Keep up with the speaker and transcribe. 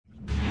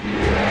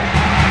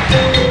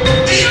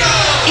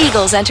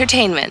Eagles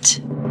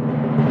Entertainment.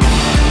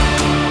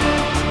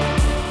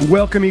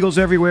 Welcome, Eagles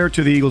everywhere,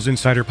 to the Eagles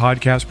Insider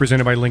Podcast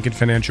presented by Lincoln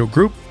Financial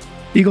Group.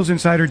 Eagles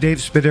Insider Dave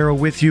Spadaro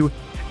with you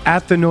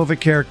at the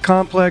NovaCare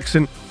Complex,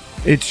 and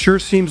it sure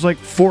seems like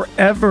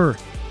forever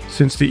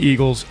since the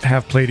Eagles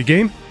have played a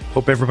game.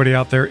 Hope everybody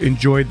out there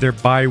enjoyed their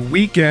bye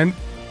weekend.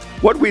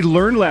 What we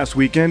learned last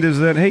weekend is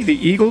that, hey, the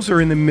Eagles are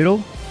in the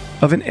middle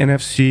of an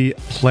NFC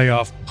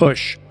playoff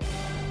push.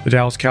 The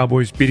Dallas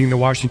Cowboys beating the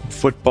Washington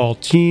football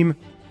team.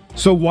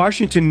 So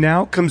Washington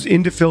now comes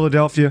into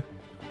Philadelphia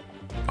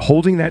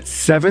holding that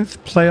 7th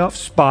playoff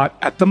spot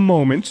at the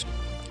moment.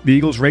 The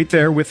Eagles right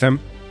there with them.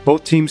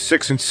 Both teams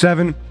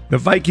 6-7. The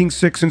Vikings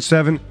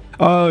 6-7.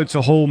 Oh, it's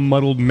a whole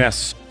muddled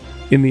mess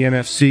in the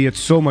NFC. It's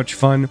so much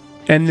fun.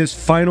 And this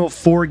final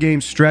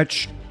 4-game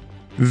stretch,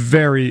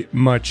 very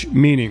much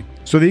meaning.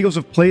 So the Eagles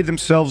have played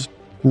themselves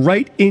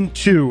right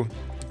into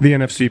the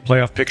NFC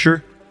playoff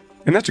picture,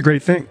 and that's a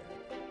great thing.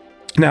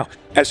 Now,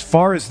 as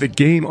far as the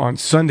game on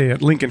Sunday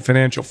at Lincoln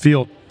Financial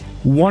Field,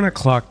 1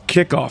 o'clock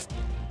kickoff,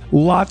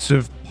 lots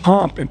of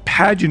pomp and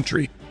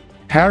pageantry.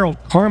 Harold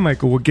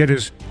Carmichael will get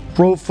his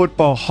Pro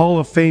Football Hall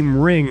of Fame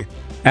ring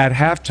at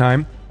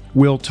halftime.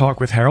 We'll talk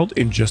with Harold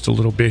in just a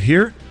little bit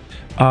here.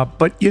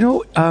 But,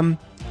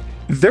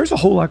 there's a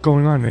whole lot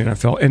going on in the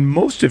NFL, and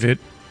most of it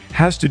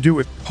has to do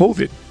with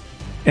COVID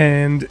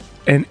and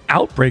an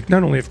outbreak,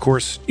 not only, of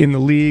course, in the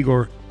league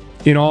or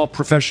in all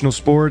professional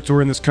sports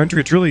or in this country.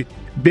 It's really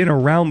been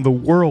around the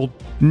world.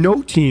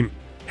 No team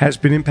has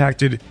been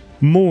impacted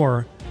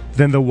more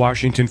than the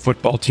Washington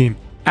football team.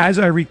 As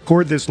I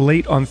record this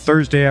late on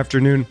Thursday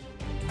afternoon,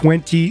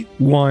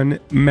 21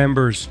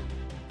 members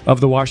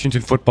of the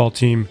Washington football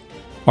team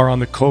are on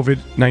the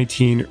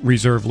COVID-19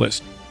 reserve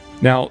list.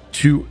 Now,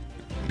 to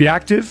be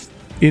active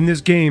in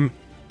this game,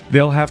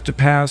 they'll have to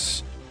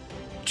pass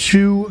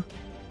 2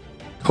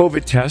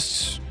 COVID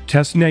tests,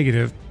 test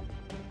negative,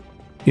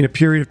 in a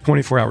period of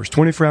 24 hours.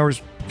 24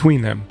 hours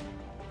between them.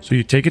 So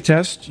you take a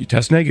test, you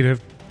test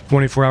negative.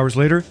 24 hours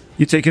later,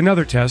 you take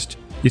another test,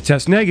 you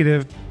test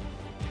negative,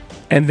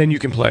 and then you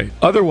can play.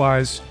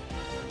 Otherwise,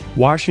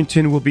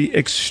 Washington will be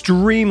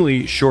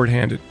extremely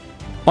shorthanded.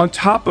 On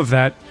top of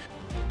that,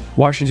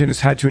 Washington has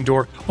had to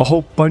endure a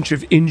whole bunch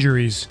of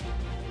injuries.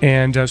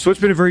 And so it's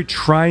been a very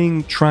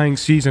trying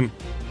season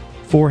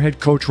for head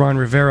coach Ron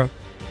Rivera.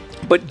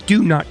 But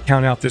do not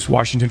count out this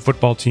Washington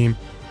football team,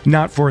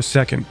 not for a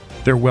second.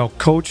 They're well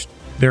coached,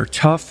 they're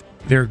tough,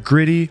 they're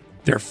gritty,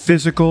 they're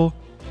physical,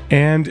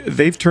 and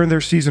they've turned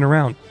their season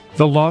around.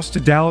 The loss to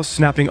Dallas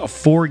snapping a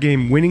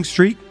 4-game winning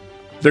streak.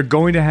 They're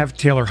going to have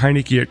Taylor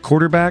Heineke at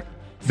quarterback.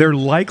 They're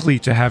likely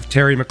to have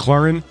Terry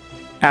McLaurin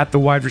at the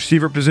wide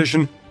receiver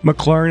position.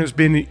 McLaurin has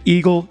been an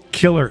Eagle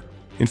killer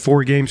in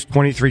 4 games,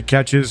 23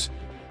 catches.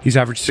 He's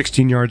averaged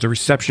 16 yards a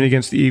reception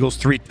against the Eagles,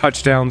 3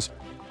 touchdowns.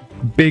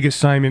 Big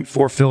assignment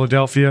for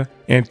Philadelphia.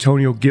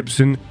 Antonio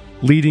Gibson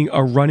leading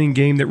a running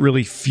game that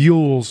really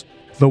fuels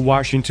the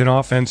Washington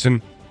offense.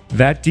 And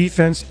that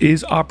defense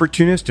is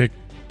opportunistic.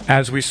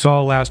 As we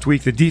saw last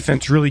week, the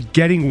defense really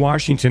getting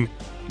Washington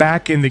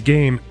back in the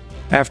game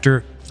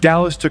after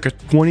Dallas took a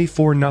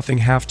 24-0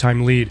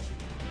 halftime lead.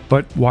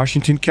 But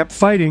Washington kept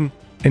fighting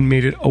and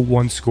made it a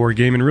 1-score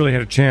game and really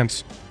had a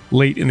chance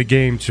late in the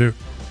game to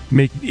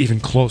make it even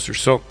closer.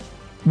 So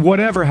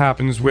whatever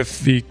happens with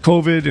the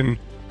COVID and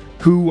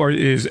who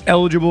is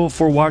eligible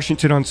for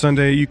Washington on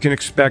Sunday, you can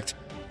expect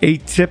a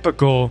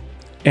typical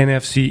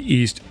NFC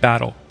East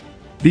battle.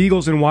 The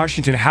Eagles and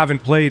Washington haven't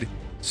played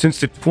since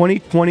the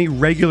 2020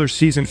 regular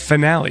season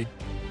finale.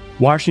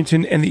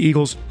 Washington and the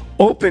Eagles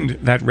opened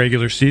that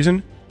regular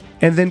season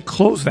and then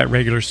closed that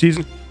regular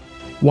season.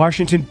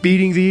 Washington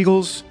beating the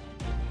Eagles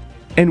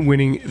and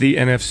winning the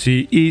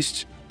NFC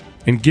East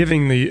and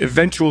giving the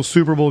eventual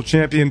Super Bowl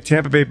champion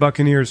Tampa Bay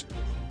Buccaneers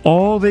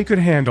all they could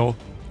handle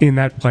in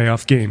that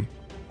playoff game.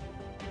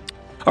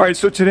 All right,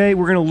 so today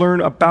we're going to learn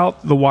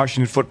about the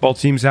Washington football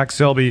team. Zach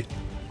Selby,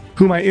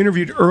 whom I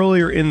interviewed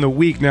earlier in the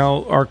week.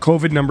 Now, our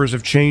COVID numbers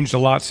have changed a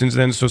lot since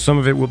then, so some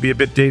of it will be a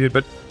bit dated,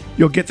 but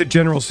you'll get the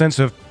general sense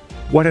of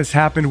what has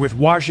happened with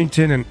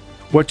Washington and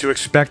what to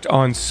expect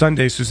on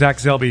Sunday. So Zach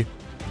Selby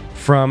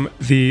from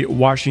the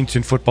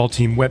Washington football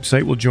team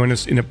website will join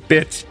us in a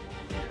bit.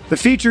 The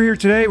feature here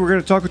today, we're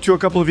going to talk to a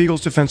couple of Eagles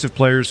defensive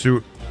players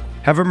who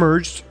have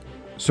emerged,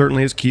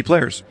 certainly as key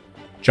players.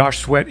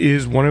 Josh Sweat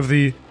is one of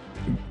the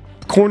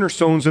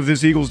cornerstones of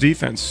this Eagles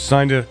defense.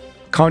 Signed a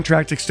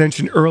contract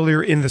extension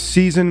earlier in the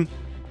season,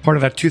 part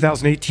of that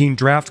 2018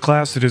 draft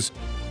class that has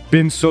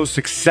been so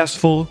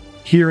successful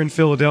here in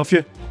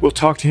Philadelphia. We'll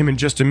talk to him in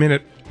just a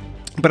minute.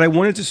 But I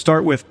wanted to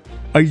start with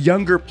a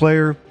younger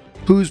player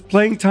whose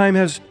playing time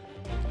has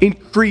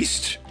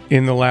increased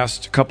in the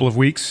last couple of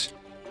weeks.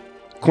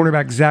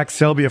 Cornerback Zach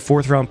Selby, a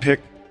 4th-round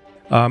pick,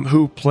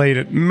 who played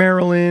at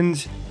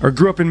Maryland, or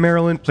grew up in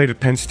Maryland, played at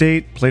Penn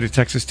State, played at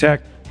Texas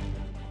Tech,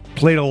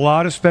 played a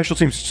lot of special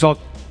teams, saw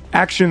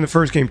action in the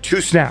first game,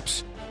 2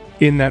 snaps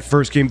in that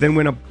first game, then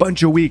went a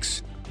bunch of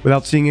weeks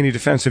without seeing any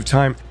defensive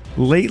time.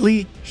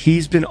 Lately,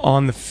 he's been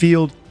on the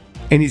field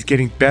and he's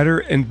getting better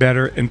and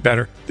better and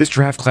better. This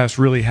draft class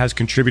really has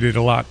contributed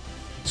a lot.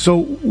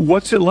 So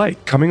what's it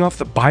like coming off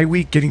the bye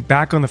week, getting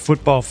back on the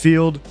football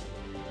field,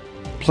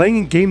 playing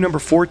in game number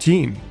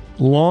 14?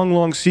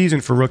 Long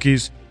season for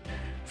rookies.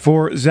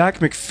 For Zach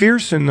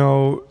McPhearson,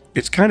 though,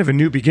 it's kind of a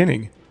new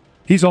beginning.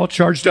 He's all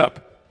charged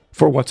up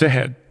for what's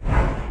ahead.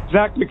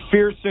 Zach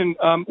McPhearson,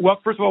 well,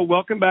 first of all,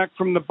 welcome back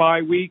from the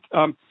bye week.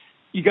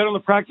 You got on the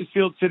practice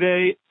field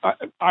today.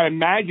 I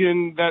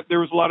imagine that there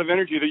was a lot of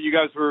energy, that you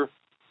guys were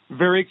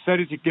very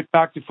excited to get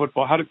back to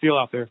football. How did it feel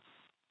out there?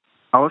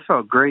 Oh, it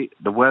felt great.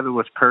 The weather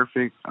was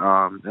perfect. It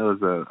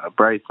was a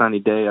bright, sunny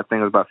day. I think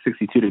it was about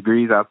 62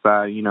 degrees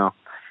outside. You know,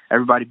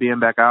 everybody being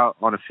back out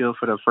on the field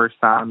for the first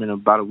time in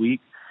about a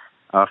week.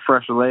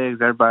 Fresh legs,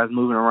 everybody's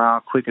moving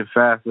around quick and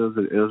fast. It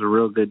was a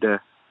real good day.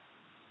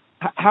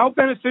 How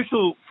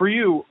beneficial for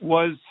you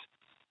was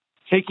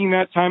taking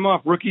that time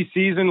off? Rookie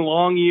season,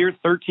 long year,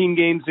 13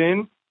 games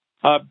in.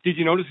 Did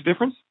you notice a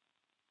difference?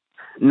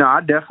 No,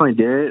 I definitely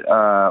did.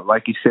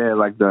 Like you said,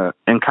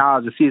 in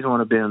college, the season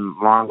would have been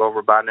long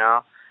over by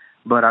now.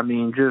 But, I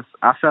mean,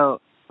 I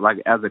felt like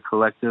as a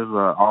collective,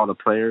 all the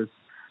players,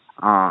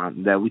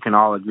 that we can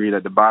all agree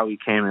that the bye week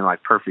came in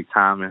like perfect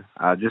timing.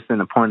 Just in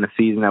the point of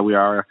the season that we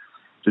are,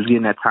 just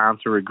getting that time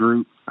to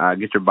regroup,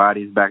 get your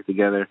bodies back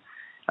together.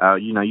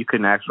 You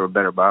couldn't ask for a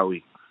better bye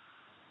week.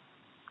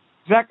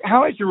 Zach,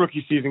 how has your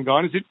rookie season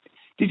gone?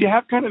 Did you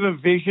have kind of a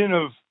vision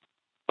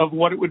of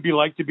what it would be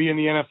like to be in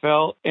the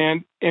NFL?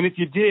 And if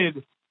you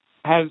did,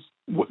 has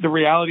the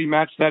reality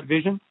matched that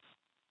vision?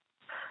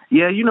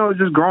 Yeah,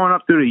 just growing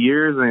up through the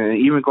years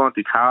and even going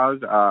through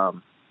college,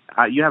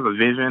 you have a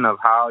vision of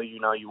how, you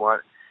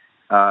want,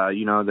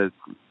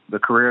 the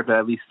career to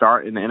at least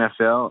start in the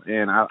NFL.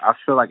 And I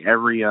feel like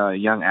every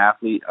young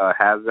athlete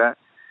has that.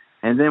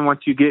 And then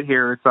once you get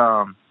here,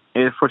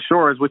 it for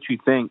sure is what you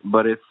think,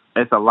 but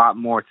it's a lot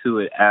more to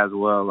it as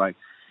well, like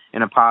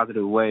in a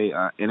positive way.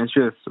 And it's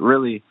just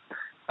really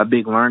a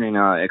big learning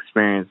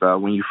experience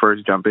when you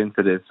first jump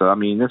into this. So, I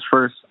mean, this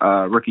first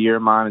rookie year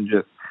of mine,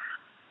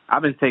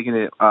 I've been taking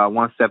it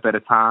one step at a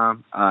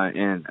time,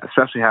 and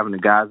especially having the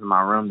guys in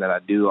my room that I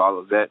do, all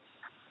of that.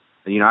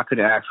 I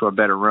couldn't ask for a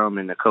better room,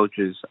 and the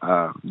coaches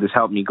just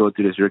helped me go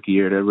through this rookie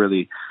year. They're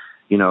really,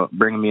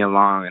 bringing me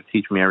along and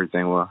teach me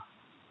everything well.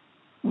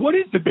 What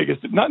is the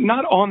biggest,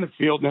 not on the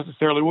field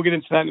necessarily, we'll get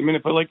into that in a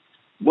minute, but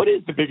what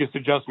is the biggest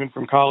adjustment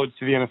from college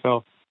to the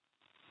NFL?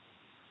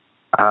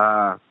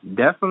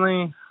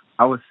 Definitely,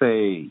 I would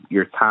say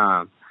your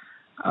time.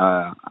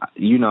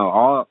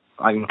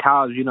 In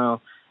college,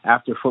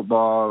 after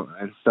football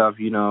and stuff,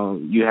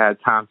 you had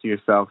time to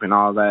yourself and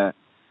all that.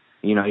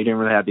 You didn't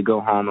really have to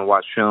go home and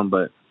watch film,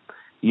 but,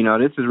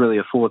 this is really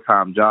a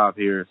full-time job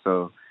here,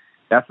 so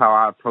that's how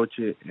I approach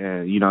it.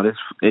 And,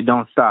 it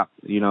don't stop.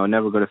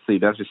 Never go to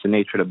sleep. That's just the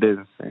nature of the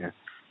business. And,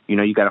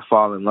 you got to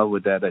fall in love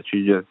with that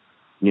you just,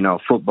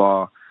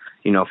 football,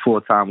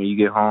 full-time. When you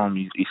get home,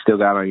 you still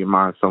got it on your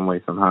mind some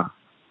way, somehow.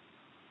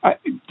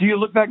 Do you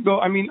look back and go,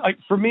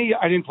 for me,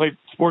 I didn't play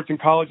sports in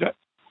college.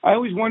 I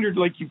always wondered,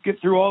 you get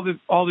through all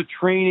the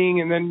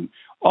training and then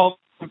all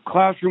the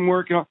classroom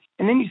work, and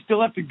then you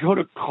still have to go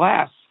to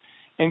class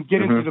and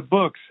get into the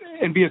books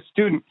and be a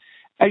student.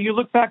 As you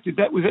look back, did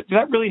that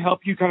really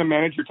help you kind of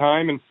manage your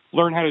time and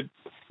learn how to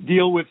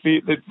deal with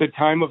the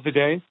time of the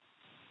day?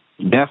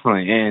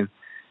 Definitely. And,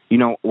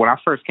 when I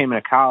first came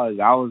into college,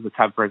 I was the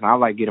type of person, I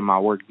like getting my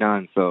work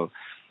done. So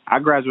I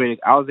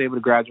was able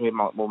to graduate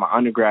with my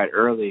undergrad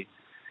early.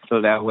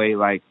 So that way,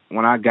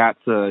 when I got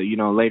to,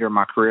 later in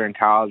my career in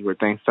college where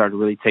things started to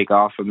really take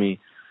off for me,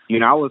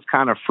 I was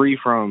kind of free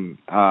from,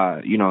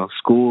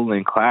 school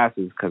and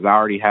classes because I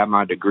already had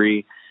my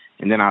degree.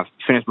 And then I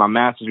finished my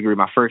master's degree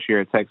my first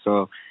year at Tech.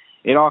 So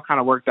it all kind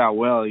of worked out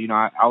well.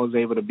 I was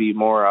able to be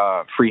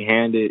more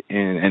free-handed,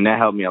 and that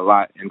helped me a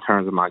lot in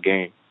terms of my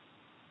game.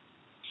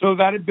 So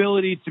that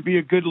ability to be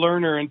a good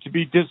learner and to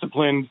be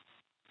disciplined,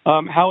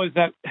 how has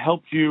that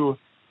helped you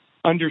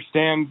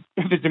understand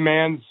the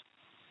demands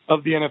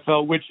of the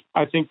NFL, which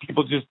I think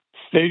people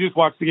they just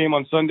watch the game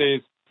on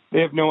Sundays.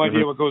 They have no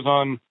idea what goes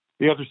on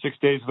the other 6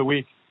 days of the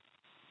week.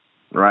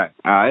 Right.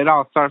 It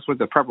all starts with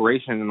the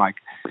preparation, and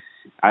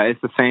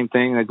it's the same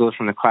thing that goes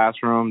from the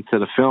classroom to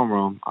the film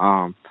room.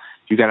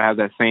 You got to have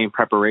that same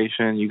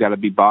preparation. You got to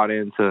be bought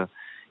into,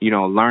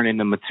 learning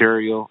the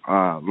material,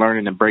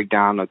 learning to break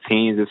down the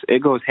teams.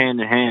 It goes hand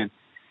in hand,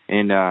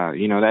 and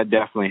that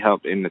definitely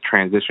helped in the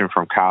transition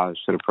from college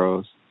to the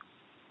pros.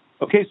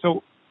 Okay,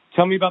 so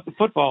tell me about the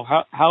football.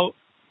 How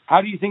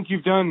do you think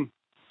you've done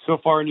so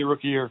far in your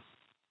rookie year?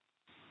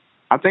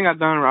 I think I've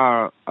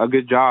done a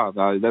good job.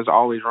 There's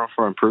always room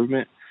for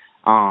improvement.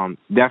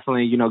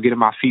 Definitely, getting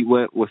my feet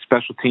wet with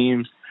special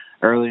teams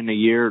early in the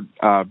year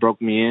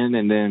broke me in.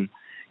 And then,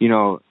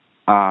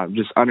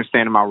 just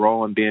understanding my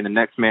role and being the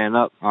next man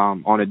up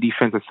on the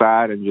defensive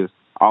side and just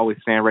always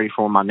staying ready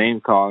for my name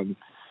call. And,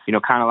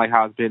 kind of like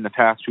how it's been the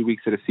past 2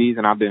 weeks of the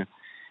season, I've been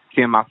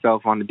seeing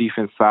myself on the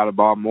defensive side of the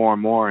ball more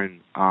and more.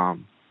 And,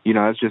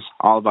 it's just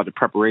all about the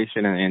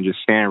preparation and just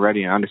staying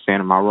ready and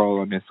understanding my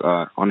role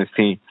on this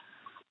team.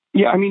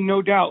 Yeah, I mean,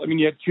 no doubt. I mean,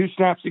 you had 2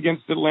 snaps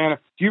against Atlanta.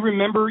 Do you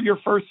remember your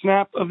first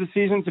snap of the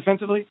season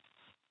defensively?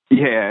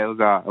 Yeah, it was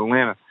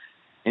Atlanta,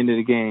 end of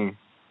the game.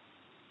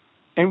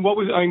 And what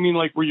was, I mean,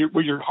 like, were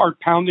your heart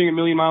pounding a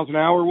million miles an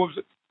hour? What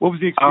was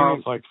the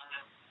experience like?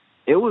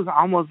 It was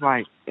almost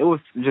like it was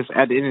just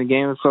at the end of the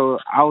game. So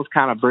I was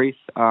kind of braced,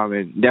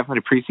 and definitely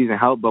the preseason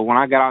helped. But when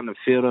I got out in the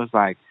field, it was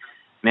like,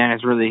 man,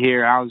 it's really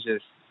here. I was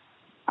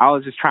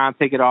just trying to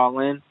take it all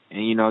in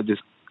and,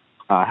 just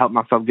help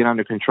myself get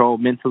under control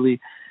mentally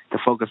to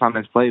focus on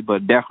this play. But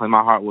definitely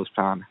my heart was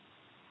pounding.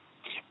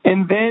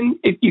 And then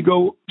if you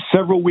go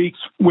several weeks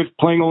with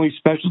playing only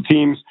special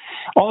teams,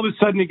 all of a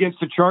sudden against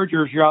the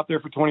Chargers, you're out there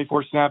for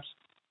 24 snaps.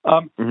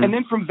 And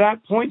then from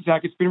that point,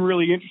 Zach, it's been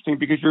really interesting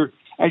because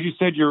as you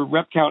said, your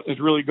rep count has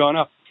really gone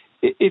up.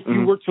 If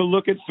you were to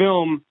look at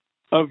film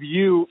of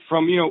you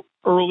from,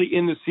 early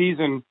in the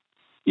season,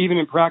 even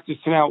in practice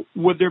to now,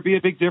 would there be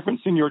a big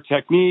difference in your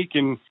technique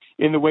and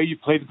in the way you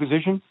play the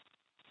position?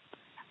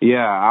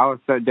 Yeah, I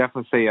would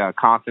definitely say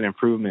constant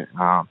improvement.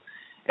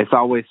 It's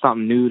always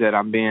something new that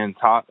I'm being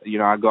taught.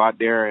 I go out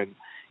there and,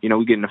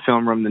 we get in the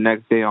film room the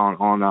next day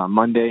on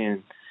Monday,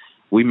 and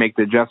we make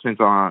the adjustments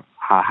on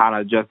how to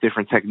adjust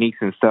different techniques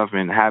and stuff.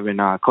 And having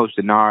Coach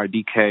Denard,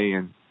 DK,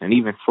 and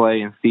even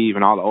Slay and Steve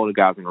and all the older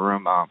guys in the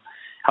room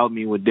help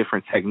me with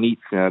different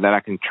techniques that I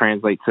can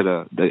translate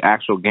to the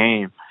actual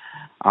game.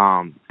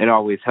 It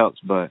always helps.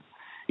 But,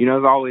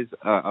 there's always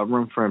a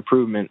room for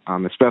improvement,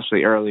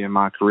 especially early in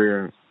my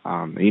career,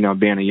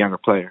 being a younger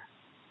player.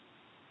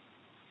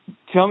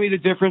 Tell me the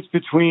difference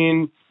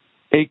between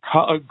a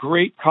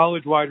great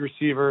college wide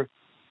receiver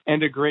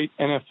and a great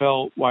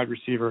NFL wide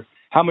receiver.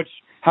 How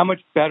much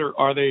better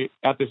are they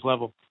at this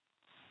level?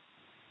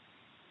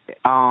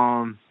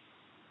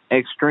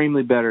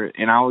 Extremely better.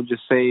 And I would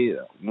just say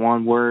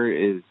one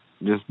word is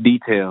just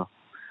detail.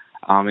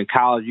 In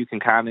college, you can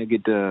kind of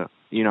get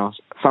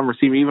some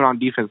receiver, even on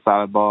defense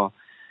side of the ball,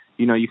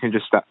 you can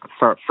just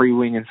start free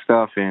winging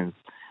stuff.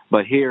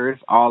 But here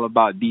it's all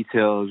about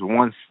details.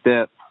 One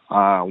step,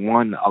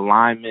 one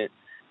alignment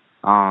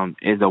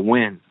is a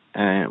win,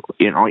 and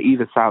on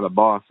either side of the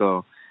ball.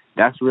 So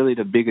that's really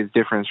the biggest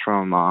difference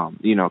from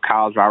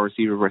college wide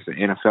receiver versus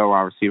NFL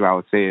wide receiver. I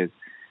would say is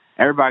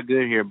everybody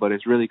good here, but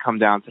it's really come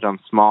down to them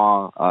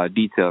small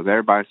details.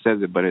 Everybody says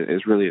it, but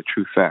it's really a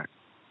true fact.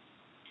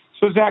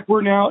 So Zach,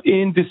 we're now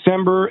in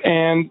December,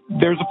 and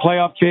there's a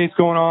playoff chase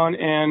going on,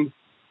 and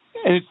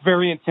it's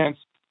very intense.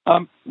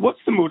 What's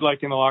the mood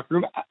like in the locker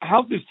room?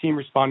 How's this team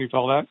responding to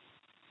all that?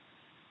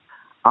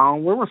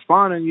 We're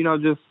responding,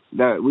 just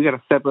that we got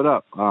to step it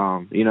up.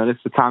 This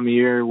is the time of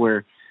year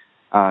where,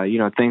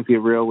 things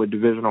get real with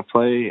divisional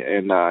play,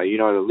 and,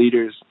 the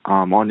leaders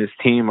on this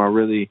team are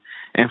really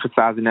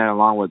emphasizing that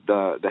along with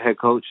the head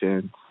coach,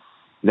 and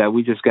that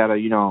we just got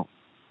to,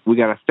 we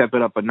got to step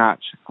it up a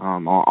notch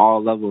on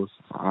all levels,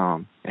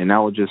 and that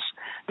will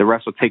the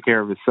rest will take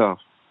care of itself.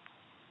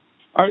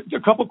 All right, a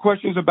couple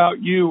questions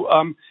about you.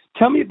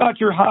 Tell me about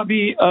your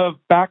hobby of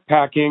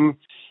backpacking.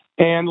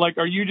 And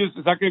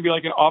is that going to be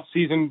like an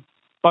off-season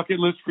bucket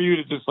list for you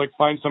to just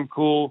find some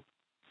cool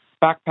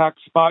backpack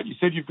spot? You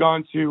said you've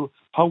gone to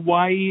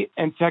Hawaii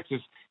and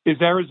Texas. Is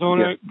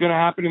Arizona going to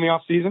happen in the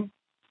off-season?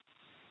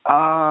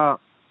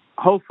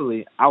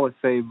 Hopefully, I would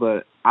say,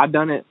 but I've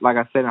done it, like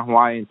I said, in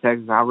Hawaii and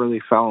Texas. I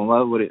really fell in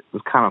love with it. It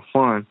was kind of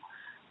fun.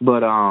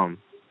 But, I'd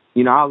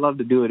love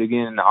to do it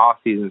again in the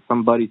off-season.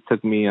 Some buddies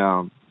took me,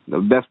 the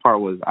best part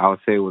was, I would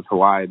say, was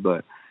Hawaii,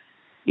 but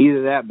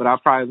either that, but I'm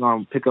probably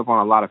going to pick up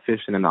on a lot of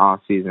fishing in the off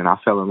season. I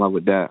fell in love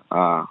with that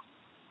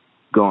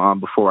going on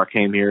before I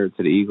came here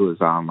to the Eagles.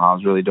 I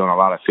was really doing a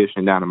lot of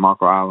fishing down in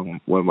Marco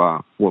Island with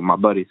my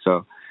buddies.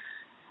 So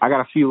I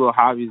got a few little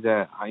hobbies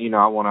that I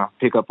want to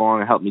pick up on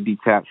and help me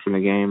detach from the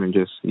game and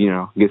just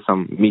get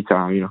some me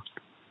time.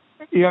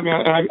 Yeah, I mean,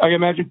 I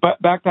imagine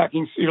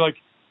backpacking. You're like,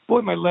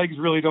 boy, my legs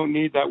really don't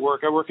need that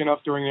work. I work enough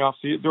during the off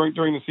season,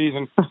 during the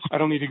season. I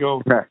don't need to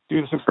go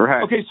do this.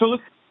 Right. Okay, so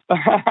let's.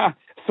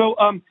 So,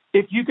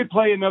 if you could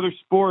play another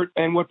sport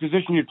and what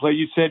position you'd play,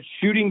 you said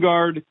shooting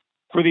guard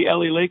for the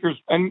LA Lakers.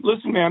 And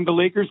listen, man, the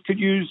Lakers could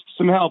use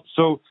some help.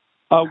 So,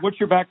 what's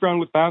your background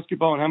with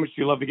basketball and how much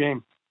do you love the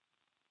game?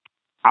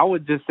 I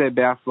would just say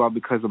basketball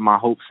because of my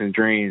hopes and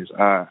dreams.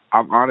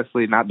 I'm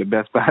honestly not the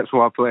best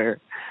basketball player,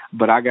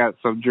 but I got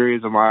some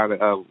dreams of mine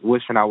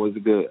wishing I was a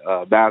good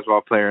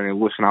basketball player and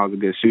wishing I was a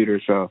good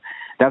shooter. So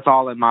that's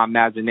all in my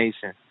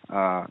imagination.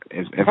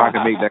 If I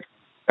could make that,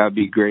 that'd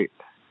be great.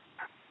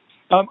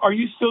 Are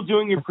you still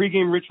doing your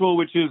pregame ritual,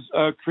 which is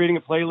creating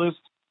a playlist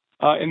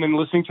and then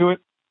listening to it?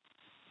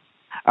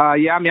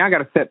 Yeah, I mean, I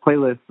got a set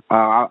playlist.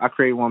 I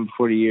create one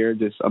before the year,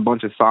 just a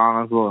bunch of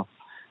songs, little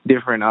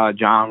different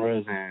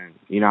genres, and,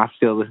 I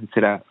still listen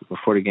to that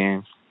before the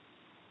games.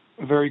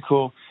 Very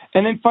cool.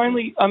 And then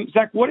finally,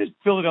 Zach, what has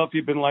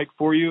Philadelphia been like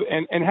for you?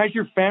 And has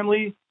your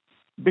family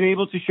been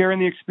able to share in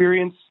the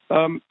experience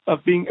of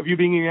you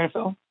being in the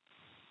NFL?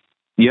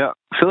 Yeah,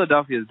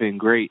 Philadelphia has been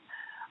great.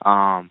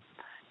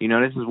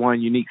 This is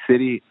one unique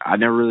city. I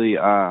never really,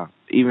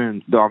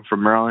 even though I'm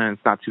from Maryland,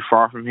 it's not too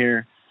far from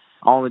here.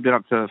 only been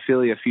up to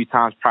Philly a few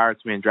times prior to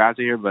being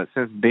drafted here, but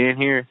since being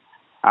here,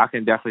 I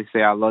can definitely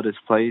say I love this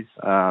place.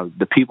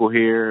 The people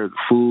here, the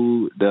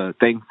food, the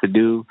things to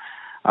do.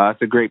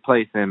 It's a great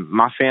place. And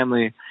my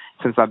family,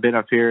 since I've been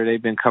up here,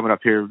 they've been coming up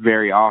here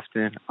very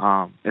often.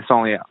 It's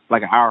only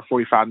like an hour,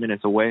 45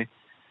 minutes away.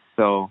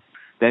 So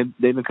they've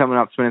been coming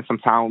up, spending some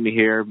time with me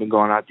here, been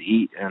going out to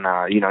eat and,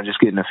 just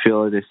getting a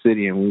feel of this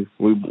city. And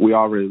we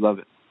all really love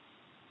it.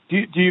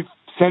 Do you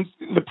sense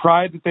the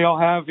pride that they all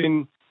have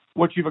in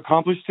what you've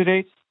accomplished to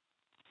date?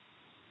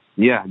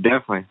 Yeah,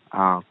 definitely.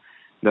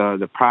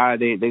 The pride,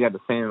 they got the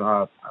same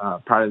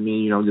pride of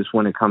me, just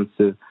when it comes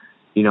to,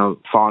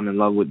 falling in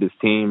love with this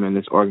team and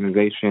this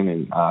organization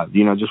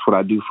and, just what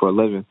I do for a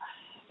living.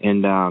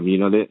 And,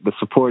 the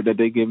support that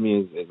they give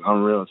me is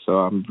unreal. So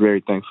I'm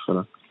very thankful for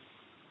them.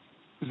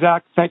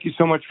 Zach, thank you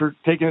so much for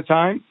taking the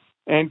time,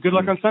 and good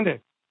luck on Sunday.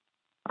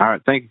 All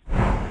right, thank you.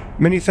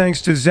 Many thanks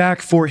to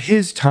Zach for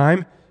his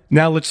time.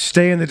 Now let's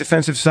stay on the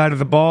defensive side of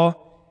the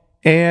ball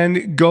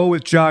and go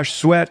with Josh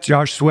Sweat.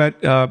 Josh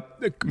Sweat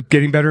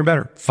getting better and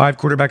better. 5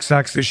 quarterback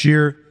sacks this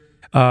year.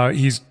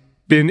 He's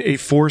been a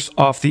force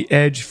off the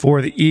edge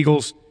for the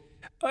Eagles.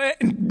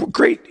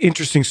 Great,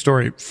 interesting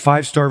story.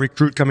 5-star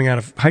recruit coming out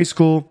of high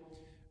school.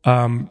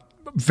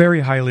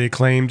 Very highly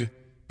acclaimed.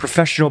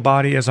 Professional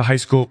body as a high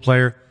school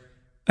player.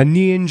 A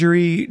knee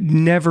injury,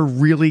 never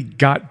really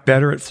got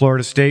better at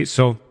Florida State,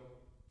 so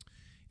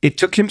it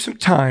took him some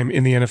time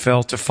in the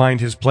NFL to find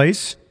his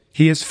place.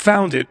 He has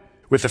found it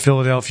with the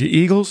Philadelphia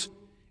Eagles.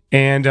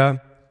 And,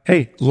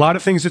 hey, a lot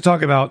of things to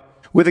talk about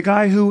with a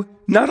guy who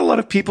not a lot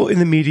of people in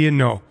the media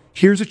know.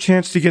 Here's a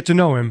chance to get to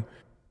know him.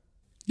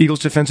 Eagles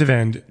defensive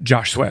end,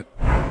 Josh Sweat.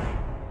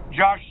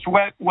 Josh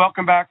Sweat,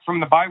 welcome back from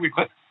the bye week.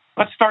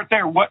 Let's start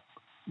there. What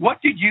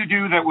did you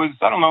do that was,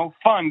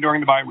 fun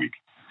during the bye week?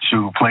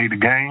 Shoot, play the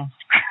game.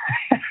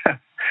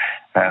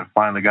 I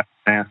finally got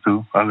a chance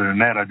to. Other than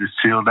that, I just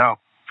chilled out.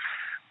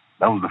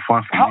 That was the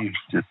fun for me,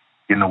 just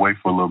getting away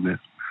for a little bit.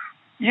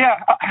 Yeah,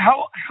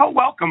 how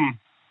welcome,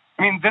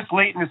 this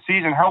late in the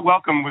season, how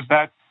welcome was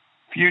that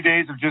few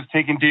days of just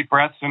taking deep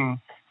breaths and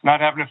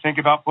not having to think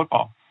about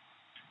football?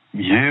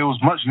 Yeah, it was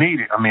much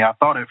needed. I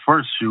thought at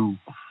first,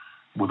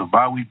 with a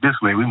bye week this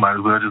way, we might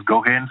as well just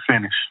go ahead and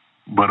finish.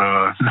 But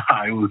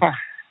it was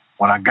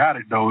when I got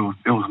it, though,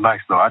 it was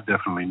nice, though. I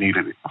definitely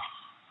needed it.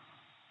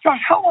 Josh,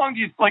 how long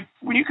do you,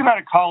 when you come out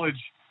of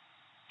college,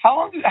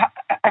 how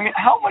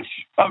much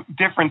of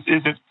difference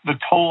is it, the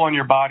toll on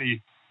your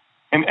body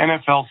in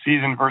NFL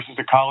season versus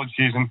a college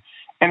season?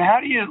 And how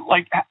do you,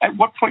 at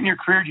what point in your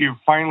career do you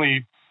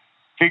finally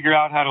figure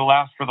out how to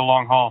last for the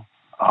long haul?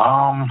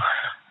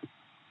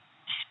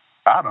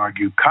 I'd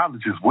argue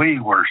college is way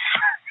worse.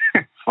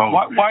 So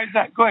why is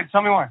that? Go ahead,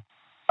 tell me why.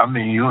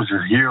 It was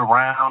just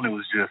year-round. It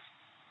was just,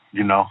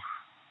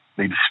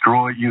 they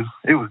destroyed you.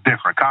 It was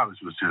different.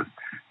 College was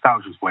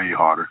way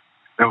harder.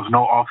 There was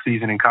no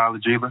off-season in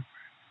college either.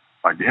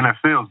 Like, the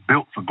NFL is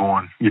built for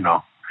going,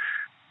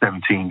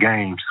 17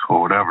 games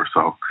or whatever.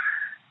 So,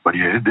 but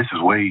yeah, this is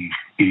way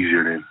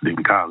easier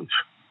than college,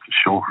 for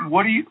sure.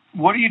 What do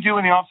you do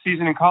in the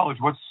off-season in college?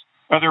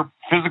 Are there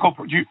physical?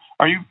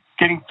 Are you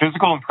getting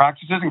physical in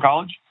practices in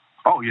college?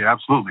 Oh yeah,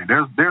 absolutely.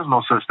 There's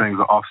no such thing as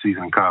an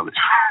off-season in college.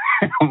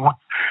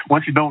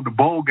 Once you're done with the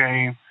bowl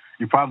game,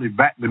 you're probably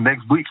back the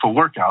next week for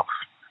workouts.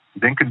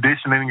 Then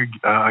conditioning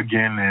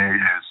again.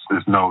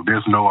 There's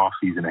no off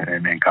season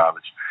in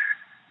college.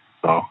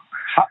 So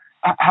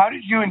how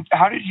did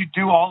you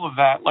do all of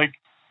that?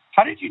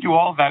 How did you do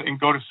all of that and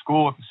go to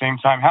school at the same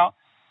time?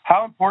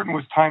 How important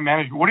was time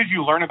management? What did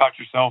you learn about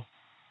yourself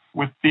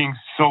with being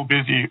so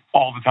busy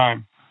all the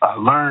time? I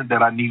learned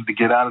that I needed to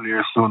get out of there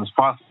as soon as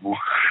possible.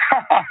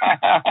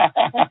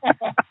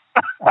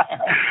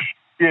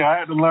 Yeah, I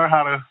had to learn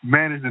how to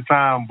manage the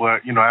time,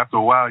 but, after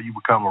a while you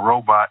become a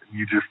robot and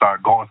you just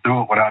start going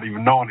through it without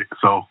even knowing it.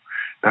 So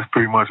that's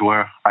pretty much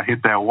where I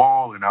hit that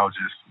wall and I was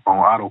just on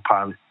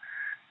autopilot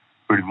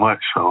pretty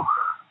much. So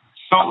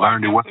I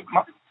learned it well.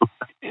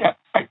 Yeah,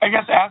 I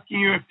guess asking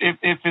you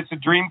if it's a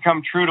dream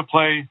come true to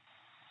play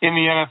in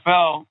the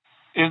NFL,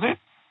 is it?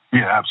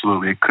 Yeah,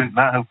 absolutely. It could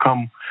not have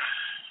come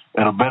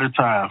at a better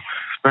time,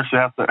 especially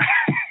after,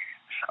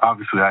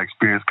 obviously, I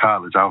experienced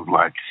college. I was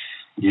like,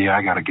 yeah,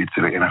 I got to get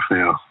to the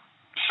NFL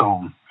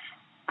soon.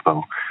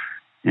 So,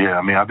 yeah,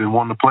 I've been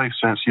wanting to play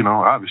since,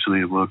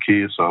 obviously a little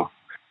kid, so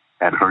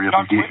I had to hurry up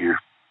and get here.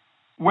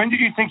 When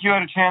did you think you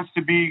had a chance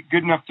to be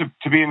good enough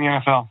to be in the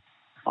NFL?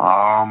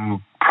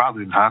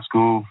 Probably in high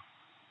school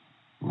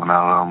when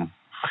I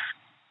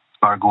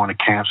started going to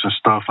camps and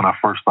stuff, and I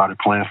first started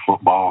playing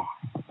football.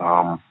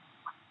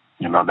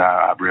 That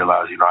I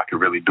realized, I could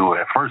really do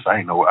it. At first, I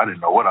didn't know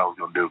what I was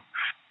going to do.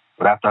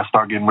 But after I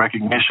started getting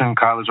recognition,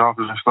 college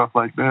offers and stuff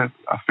like that,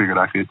 I figured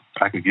I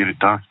could get it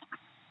done.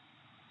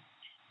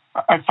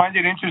 I find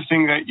it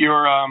interesting that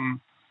you're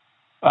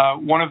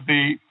one of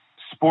the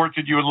sports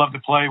that you would love to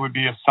play would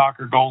be a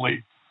soccer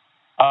goalie,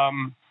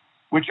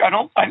 which I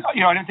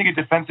didn't think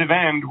a defensive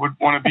end would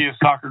want to be a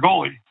soccer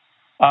goalie.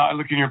 I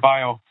look in your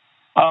bio.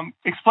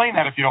 Explain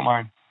that if you don't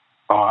mind.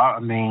 Oh,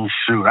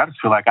 shoot, I just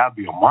feel like I'd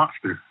be a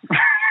monster.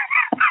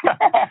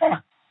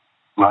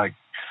 Like,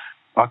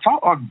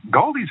 are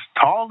goalies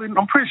tall?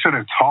 I'm pretty sure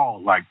they're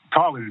tall, like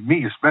taller than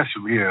me,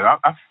 especially. Yeah,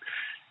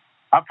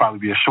 I'd probably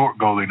be a short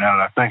goalie now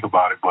that I think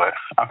about it, but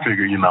I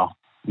figure,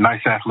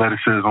 nice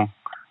athleticism,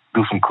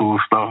 do some cool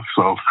stuff,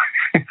 so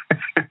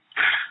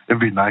it'd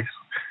be nice.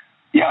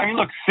 Yeah, I mean,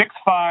 look,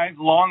 6'5",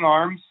 long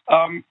arms.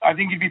 I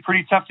think you'd be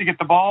pretty tough to get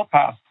the ball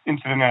passed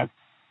into the net.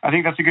 I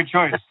think that's a good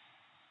choice.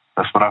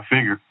 That's what I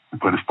figured,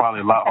 but it's probably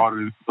a lot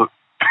harder to look.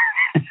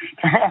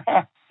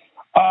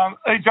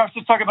 Hey, Josh,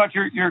 let's talk about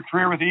your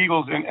career with the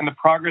Eagles and the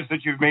progress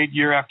that you've made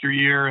year after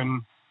year.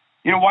 And,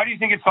 why do you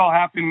think it's all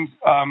happened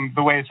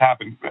the way it's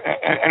happened?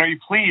 And are you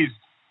pleased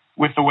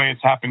with the way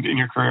it's happened in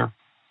your career?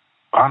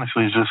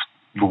 Honestly, it's just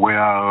the way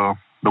I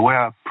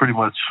pretty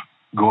much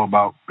go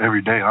about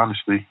every day,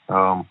 honestly.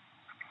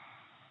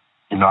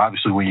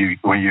 Obviously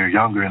when you're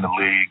younger in the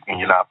league and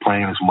you're not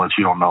playing as much,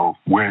 you don't know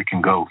where it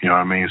can go, you know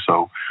what I mean?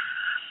 So,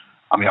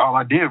 all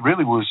I did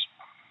really was,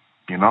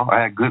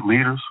 I had good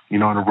leaders, in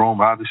the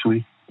room,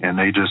 obviously, and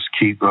they just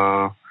kept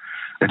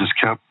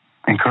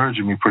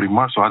encouraging me pretty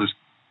much. So I just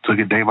took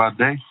it day by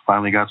day.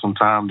 Finally got some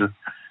time to,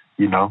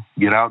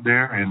 get out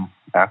there. And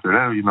after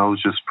that, it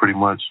was just pretty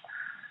much,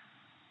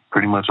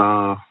 here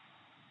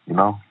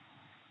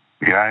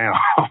I am.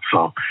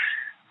 So,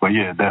 but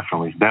yeah,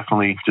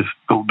 definitely just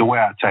the way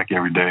I attack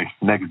every day.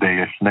 Next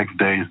day is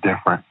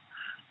different.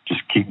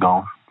 Just keep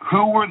going.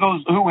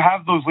 Who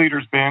have those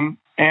leaders been,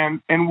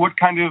 and what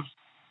kind of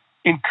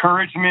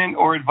encouragement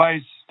or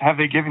advice have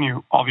they given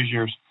you all these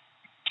years?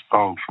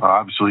 Oh,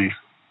 obviously,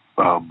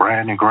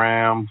 Brandon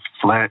Graham,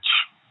 Fletch,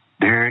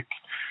 Derek,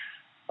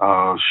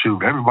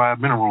 everybody I've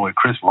been around with,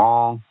 Chris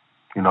Long,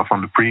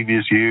 from the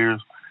previous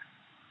years.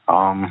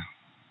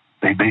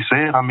 They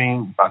said, a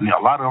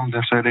lot of them,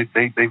 they said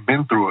they've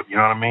been through it, you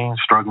know what I mean?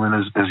 Struggling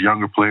as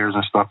younger players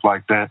and stuff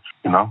like that.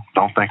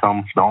 Don't think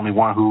I'm the only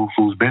one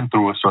who's been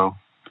through it, so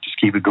just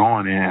keep it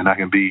going and I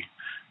can be,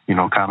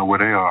 kind of where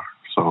they are.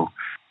 So,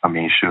 I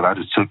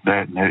just took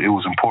that and it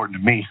was important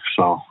to me.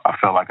 So I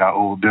felt like I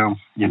owed them,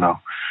 and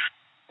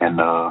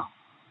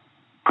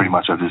pretty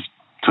much I just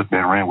took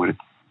that and ran with it.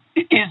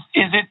 Is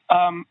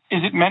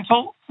it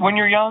mental when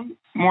you're young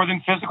more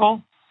than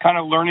physical? Kind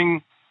of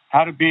learning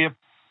how to be a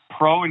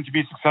pro and to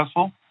be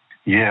successful?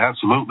 Yeah,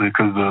 absolutely.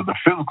 Because the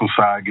physical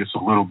side gets a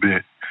little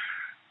bit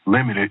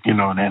limited, in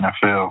the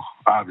NFL.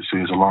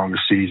 Obviously, it's a longer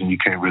season. You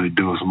can't really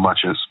do as much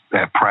as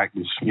at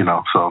practice,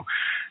 So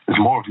it's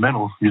more of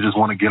mental. You just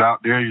want to get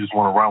out there. You just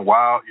want to run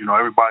wild.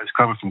 Everybody's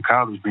coming from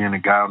college being a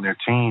guy on their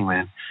team,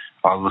 and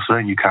all of a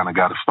sudden you kind of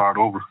got to start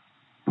over.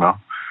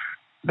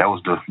 That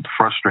was the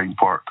frustrating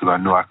part because I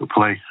knew I could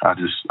play. I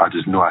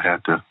just knew I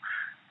had to,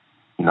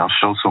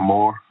 show some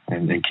more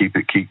and then keep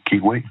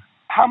waiting.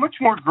 How much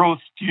more growth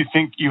do you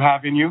think you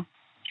have in you?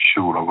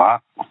 Shoot, a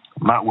lot.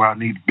 I'm not where I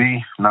need to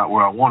be, not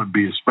where I want to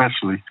be,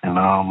 especially. And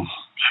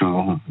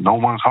no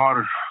one's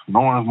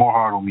more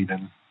hard on me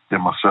than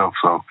myself.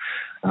 So,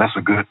 and that's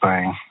a good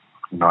thing.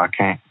 I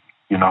can't.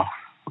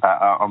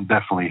 I'm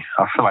definitely.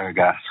 I feel like I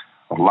got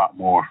a lot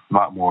more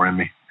in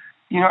me.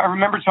 I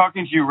remember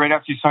talking to you right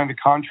after you signed the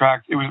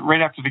contract. It was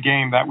right after the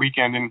game that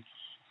weekend,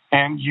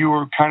 and you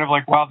were kind of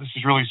like, "Wow, this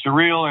is really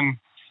surreal," and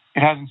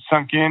it hasn't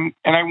sunk in.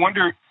 And I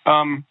wonder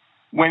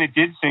when it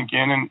did sink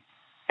in,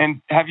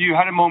 and have you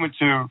had a moment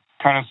to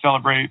kind of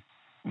celebrate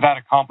that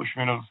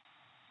accomplishment of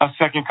a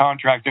second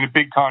contract and a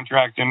big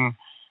contract, and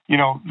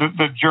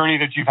the journey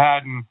that you've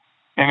had and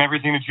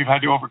everything that you've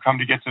had to overcome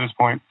to get to this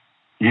point?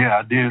 Yeah,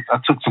 I did. I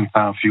took some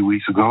time a few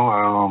weeks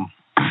ago.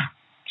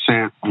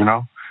 Said,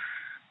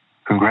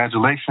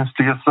 congratulations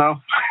to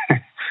yourself.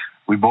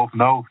 We both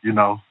know,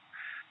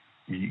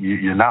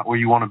 you're not where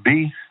you want to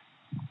be,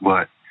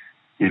 but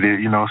it is,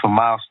 it's a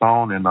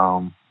milestone, and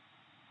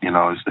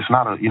it's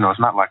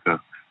not like a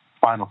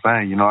final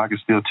thing. I can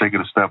still take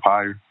it a step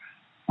higher,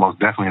 most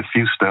definitely a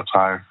few steps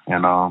higher,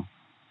 and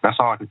that's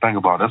all I can think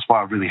about. That's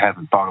why I really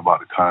haven't thought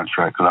about the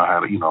contract, because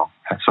I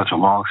had such a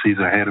long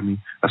season ahead of me.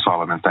 That's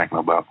all I've been thinking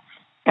about.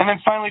 And then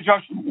finally,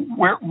 Josh,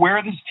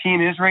 where this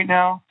team is right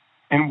now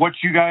and what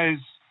you guys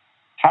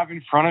have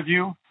in front of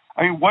you,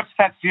 what's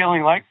that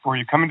feeling like for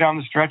you coming down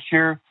the stretch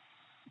here?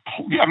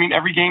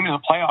 Every game is a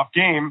playoff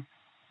game.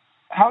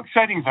 How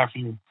exciting is that for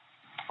you?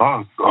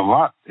 Oh, a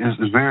lot. It's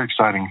very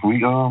exciting.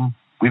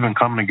 We've been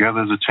coming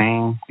together as a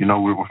team.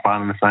 We're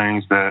finding the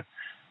things that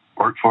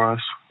work for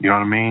us. You know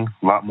what I mean?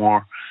 A lot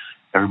more.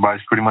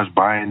 Everybody's pretty much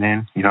buying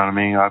in. You know what I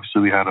mean?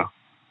 Obviously, we got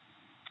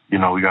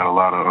a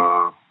lot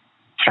of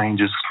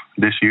changes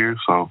this year.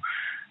 So,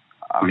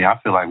 I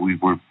feel like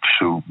we're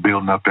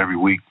building up every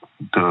week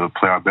to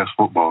play our best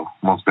football,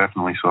 most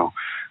definitely. So,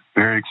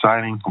 very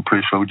exciting. I'm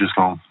pretty sure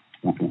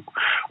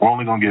we're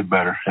only going to get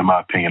better, in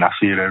my opinion. I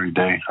see it every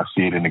day. I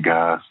see it in the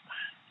guys.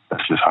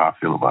 That's just how I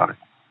feel about it.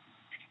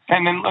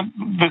 And then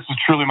this is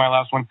truly my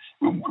last one.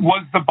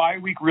 Was the bye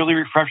week really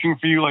refreshing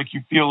for you? Like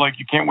you feel like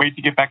you can't wait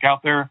to get back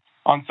out there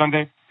on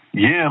Sunday?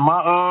 Yeah,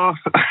 I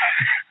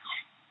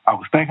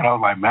was thinking, I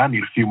was like, man, I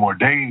need a few more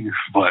days.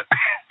 But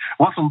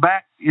once I'm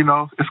back,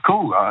 it's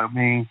cool. I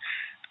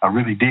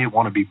really did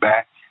want to be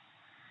back.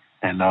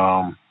 And,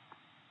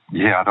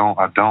 yeah,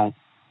 I don't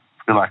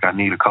feel like I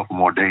need a couple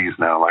more days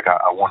now. Like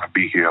I want to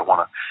be here.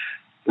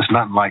 It's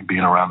nothing like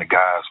being around the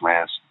guys,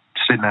 man.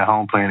 Sitting at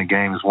home playing a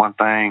game is one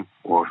thing,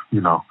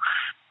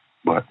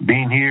 but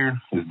being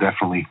here is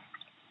definitely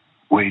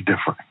way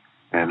different,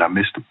 and I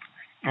missed it.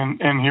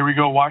 And here we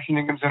go.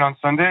 Washington comes in on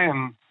Sunday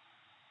and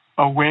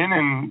a win,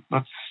 and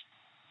let's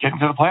get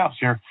into the playoffs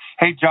here.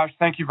 Hey, Josh,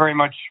 thank you very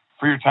much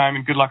for your time,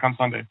 and good luck on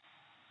Sunday.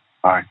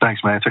 All right,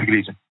 thanks, man. Take it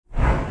easy.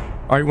 All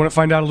right, you want to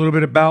find out a little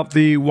bit about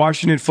the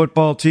Washington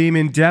football team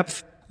in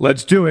depth?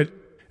 Let's do it.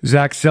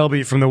 Zach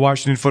Selby from the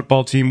Washington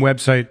football team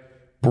website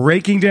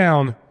breaking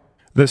down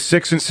the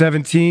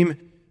 6-7 team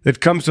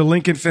that comes to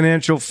Lincoln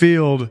Financial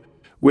Field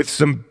with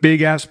some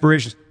big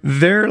aspirations.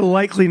 They're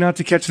likely not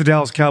to catch the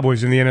Dallas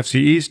Cowboys in the NFC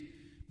East,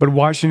 but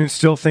Washington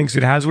still thinks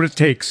it has what it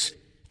takes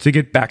to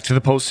get back to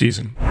the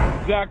postseason.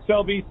 Zach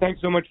Selby,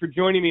 thanks so much for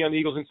joining me on the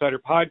Eagles Insider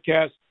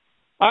Podcast.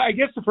 I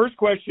guess the first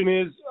question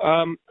is,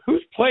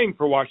 who's playing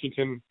for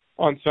Washington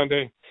on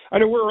Sunday? I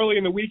know we're early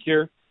in the week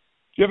here. Do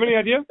you have any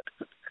idea?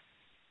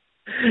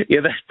 Yeah,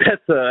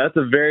 that's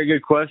a very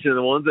good question.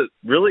 The one that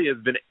really has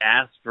been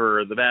asked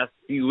for the past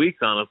few weeks,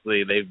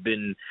 honestly. They've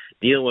been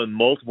dealing with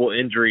multiple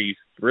injuries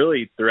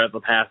really throughout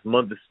the past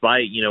month,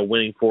 despite,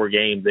 winning 4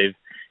 games.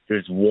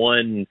 There's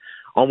one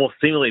almost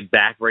seemingly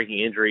back-breaking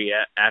injury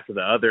after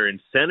the other, and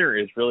center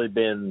has really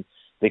been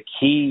the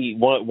key,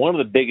 one of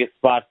the biggest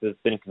spots that's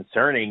been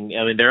concerning.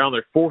 I mean, they're on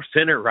their 4th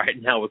center right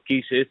now with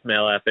Keisha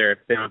Ismail out there, if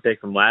they don't take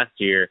from last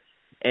year.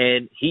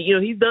 And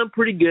he's done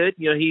pretty good.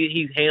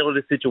 He's handled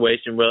his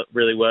situation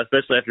really well,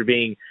 especially after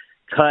being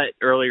cut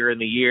earlier in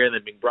the year and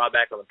then being brought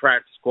back on the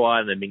practice squad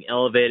and then being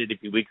elevated a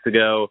few weeks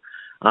ago.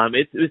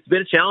 It's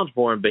been a challenge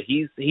for him, but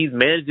he's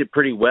managed it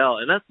pretty well,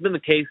 and that's been the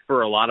case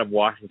for a lot of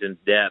Washington's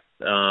depth.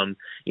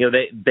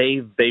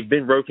 They've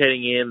been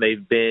rotating in,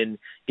 they've been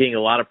getting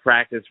a lot of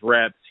practice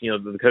reps.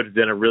 The coach has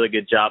done a really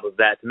good job of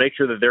that to make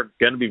sure that they're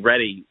going to be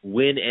ready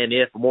when and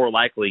if, more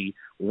likely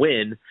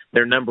when,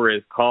 their number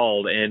is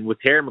called. And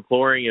with Terry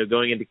McLaurin,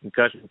 going into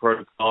concussion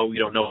protocol, we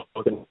don't know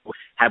what's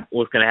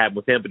going to happen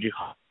with him, but you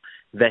hope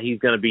that he's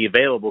going to be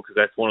available because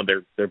that's one of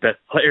their best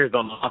players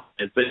on the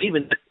offense. But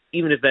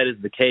even if that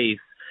is the case,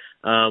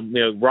 Ron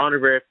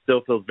Rivera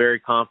still feels very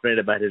confident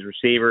about his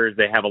receivers.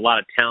 They have a lot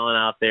of talent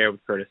out there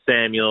with Curtis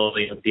Samuel,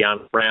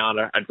 De'Ami Brown,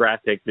 a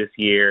draft pick this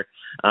year,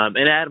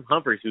 and Adam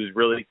Humphries, who's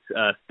really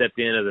stepped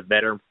in as a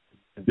veteran,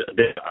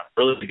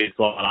 really good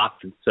slot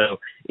option. So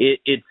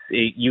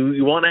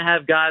you want to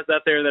have guys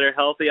out there that are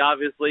healthy,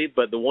 obviously,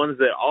 but the ones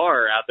that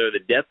are out there, the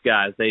depth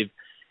guys,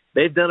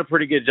 they've done a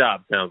pretty good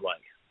job, sounds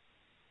like.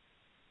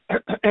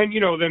 And,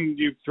 then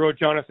you throw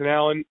Jonathan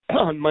Allen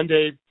on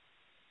Monday,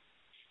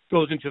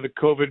 goes into the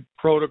COVID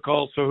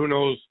protocol, so who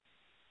knows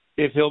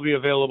if he'll be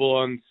available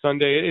on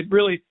Sunday.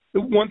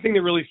 The one thing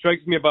that really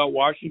strikes me about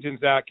Washington,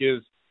 Zach,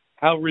 is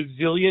how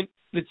resilient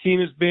the team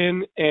has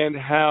been and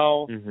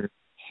how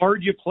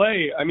hard you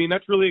play. I mean,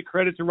 that's really a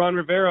credit to Ron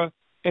Rivera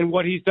and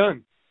what he's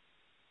done.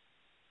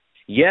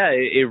 Yeah,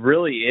 it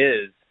really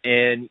is.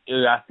 And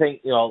I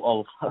think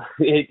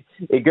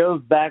it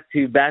goes back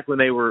when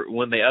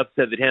they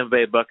upset the Tampa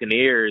Bay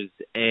Buccaneers,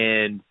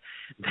 and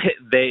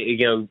they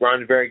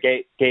Ron Rivera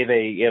gave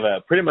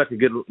a pretty much a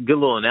good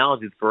little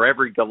analogy. For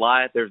every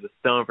Goliath, there's a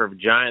stone. For every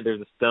giant,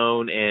 there's a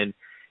stone. And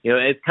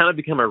it's kind of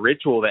become a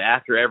ritual that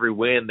after every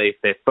win, they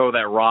throw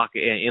that rock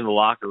in the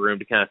locker room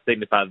to kind of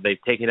signify that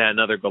they've taken out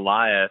another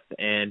Goliath.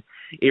 And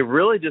it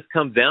really just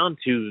comes down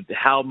to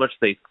how much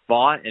they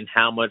fought and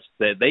how much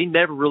that they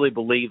never really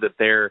believe that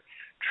they're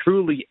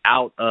truly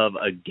out of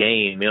a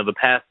game.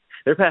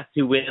 Their past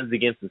 2 wins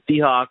against the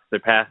Seahawks, their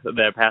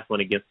past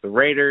one against the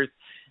Raiders,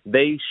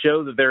 they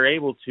show that they're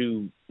able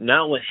to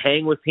not only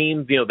hang with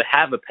teams, that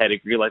have a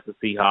pedigree like the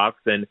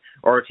Seahawks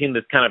or a team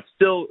that's kind of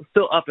still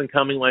up and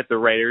coming like the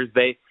Raiders.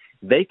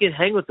 They can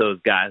hang with those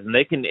guys, and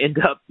they can end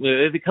up,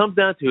 if it comes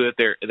down to it,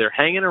 they're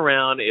hanging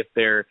around. If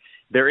they're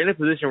in a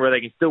position where they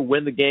can still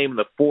win the game in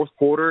the 4th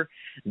quarter,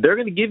 they're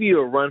going to give you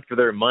a run for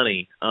their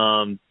money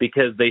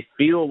because they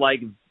feel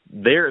like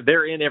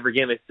they're in every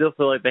game. They still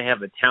feel like they have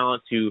the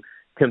talent to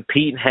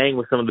compete and hang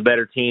with some of the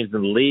better teams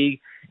in the league.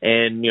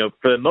 And,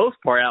 for the most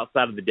part,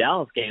 outside of the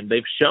Dallas game,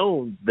 they've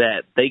shown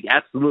that they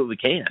absolutely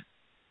can.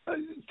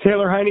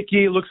 Taylor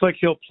Heinicke looks like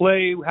he'll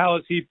play. How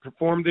has he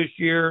performed this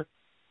year?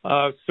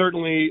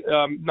 Certainly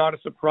not a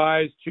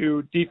surprise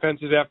to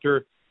defenses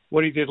after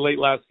what he did late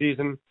last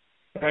season.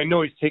 I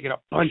know he's taken a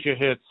bunch of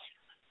hits.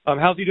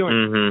 How's he doing?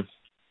 Mm-hmm.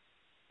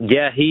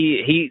 Yeah,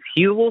 he's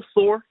a little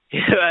sore,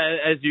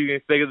 as you can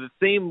expect. It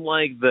seemed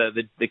like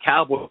the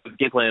Cowboys'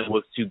 game plan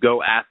was to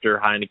go after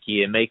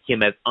Heinicke and make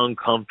him as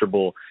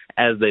uncomfortable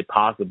as they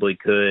possibly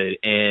could,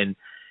 and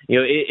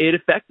it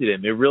affected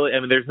him. It really,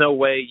 there's no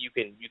way you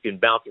can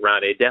bounce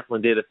around it. It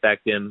definitely did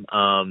affect him.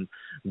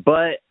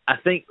 But I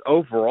think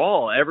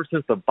overall, ever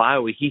since the bye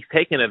week, he's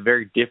taken a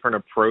very different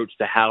approach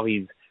to how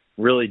he's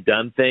really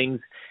done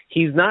things.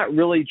 He's not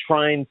really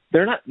trying.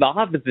 The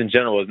offense in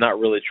general is not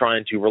really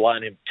trying to rely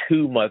on him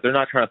too much. They're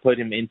not trying to put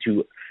him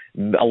into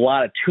a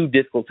lot of too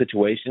difficult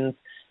situations,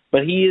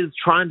 but he is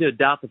trying to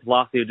adopt the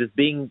philosophy of just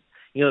being,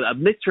 a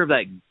mixture of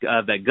that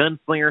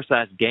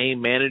gunslinger /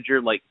 game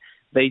manager. Like,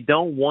 they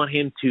don't want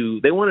him to.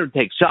 They want him to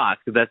take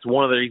shots because that's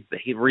one of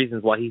the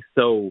reasons why he's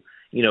so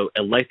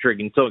electric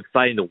and so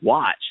exciting to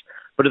watch.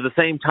 But at the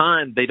same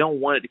time, they don't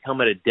want it to come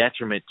at a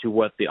detriment to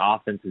what the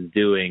offense is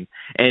doing.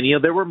 And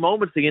there were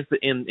moments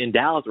in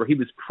Dallas where he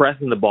was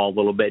pressing the ball a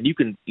little bit.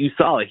 You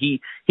saw it. He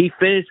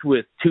finished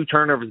with 2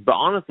 turnovers, but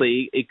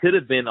honestly, it could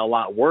have been a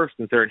lot worse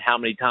considering how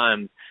many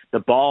times the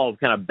ball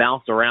kind of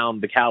bounced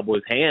around the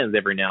Cowboys' hands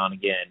every now and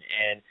again.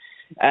 And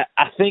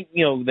I think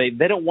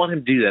they don't want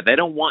him to do that. They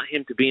don't want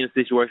him to be in a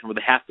situation where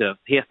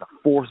he has to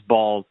force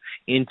balls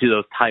into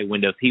those tight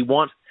windows. They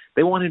want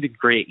him to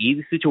create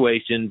easy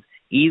situations,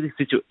 easy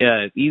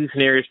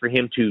scenarios for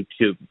him to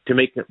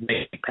make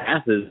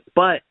passes.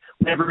 But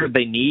whenever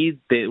they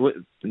need,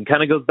 it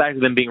kind of goes back to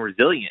them being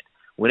resilient.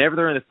 Whenever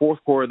they're in the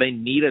fourth quarter, they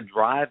need a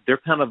drive. They're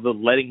kind of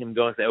letting him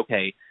go and say,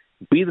 okay,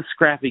 be the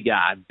scrappy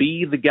guy.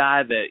 Be the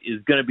guy that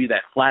is going to be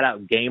that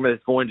flat-out gamer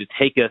that's going to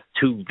take us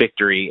to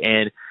victory.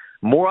 And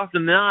more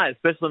often than not,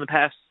 especially in the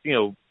past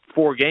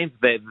 4 games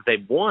that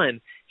they've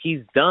won,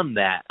 he's done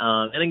that.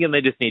 And again,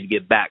 they just need to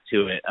get back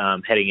to it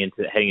heading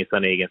into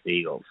Sunday against the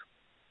Eagles.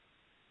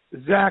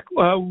 Zach,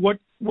 what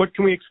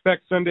can we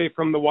expect Sunday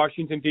from the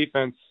Washington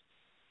defense?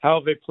 How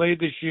have they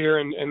played this year,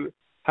 and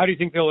how do you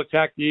think they'll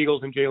attack the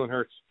Eagles and Jalen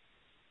Hurts?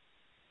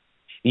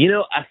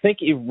 I think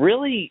it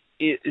really,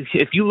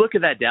 if you look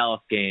at that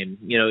Dallas game,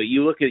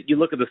 you look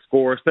at the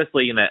score,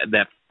 especially in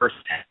that first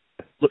half,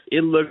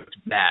 it looked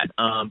bad.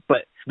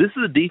 But this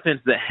is a defense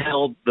that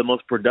held the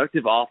most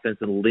productive offense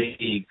in the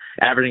league,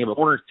 averaging about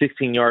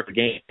 416 yards a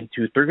game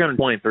to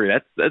 323.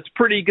 That's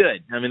pretty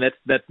good. I mean,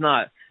 that's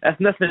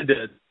nothing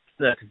to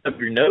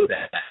know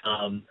that.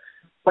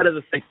 But at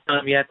the same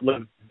time, you have to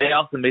look. They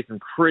also made some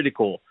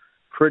critical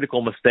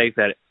mistakes.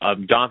 That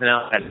Jonathan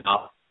Allen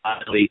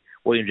had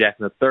William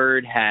Jackson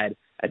III had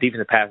a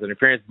defensive pass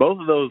interference. Both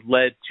of those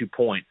led to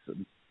points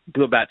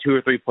about 2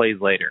 or 3 plays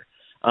later.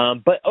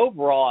 But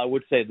overall, I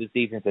would say this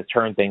defense has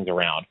turned things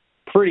around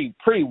pretty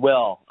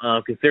well,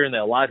 considering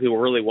that a lot of people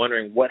were really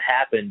wondering what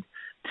happened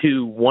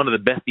to one of the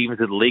best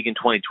defenses of the league in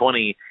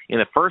 2020. In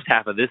the first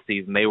half of this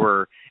season, they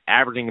were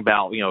averaging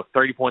about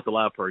 30 points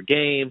allowed per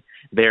game.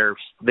 They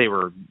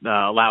were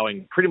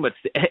allowing pretty much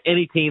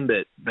any team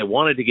that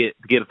wanted to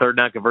get a third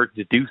down conversion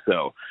to do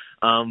so.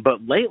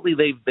 But lately,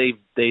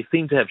 they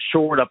seem to have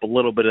shored up a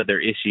little bit of their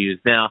issues.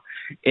 Now,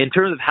 in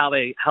terms of how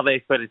they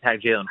expect to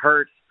attack Jalen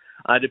Hurts,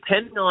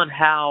 depending on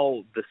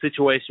how the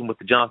situation with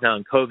the Jonathan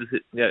Allen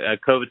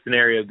COVID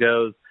scenario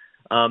goes,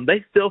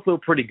 they still feel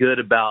pretty good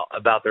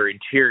about their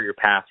interior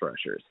pass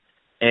rushers.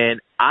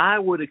 And I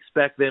would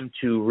expect them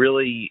to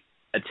really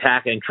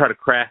attack and try to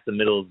crash the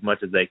middle as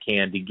much as they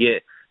can to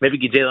get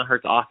Jalen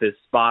Hurts off his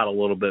spot a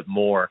little bit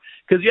more.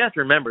 Because you have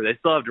to remember, they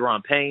still have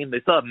Daron Payne.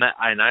 They still have Matt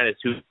Ioannidis,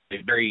 who's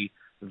a very,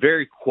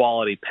 very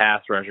quality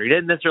pass rusher. He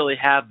doesn't necessarily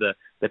have the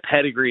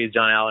pedigree of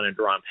John Allen and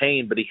Daron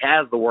Payne, but he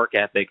has the work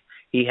ethic.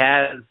 He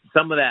has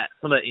some of that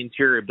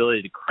interior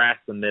ability to crash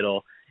the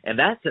middle. And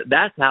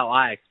that's how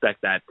I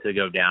expect that to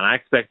go down. I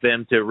expect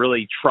them to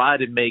really try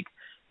to make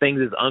things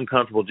as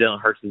uncomfortable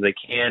Jalen Hurts as they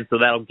can. So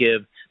that'll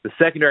give the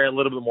secondary a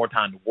little bit more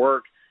time to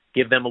work,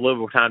 give them a little bit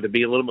more time to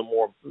be add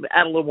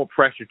a little more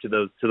pressure to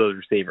those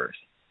receivers.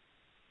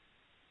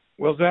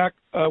 Well, Zach,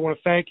 I want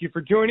to thank you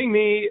for joining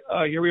me.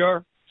 Here we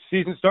are.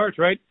 Season starts,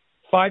 right?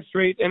 5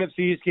 straight NFC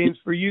East games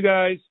for you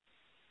guys,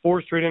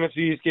 4 straight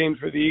NFC East games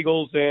for the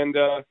Eagles, and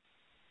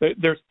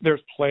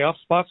there's playoff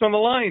spots on the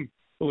line,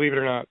 believe it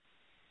or not.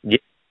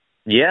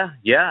 Yeah.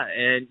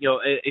 And,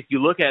 if you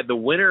look at the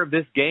winner of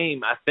this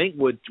game, I think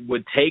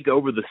would take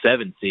over the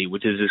 7th seed,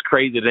 which is just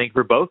crazy to think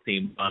for both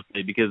teams,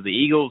 honestly, because the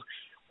Eagles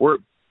were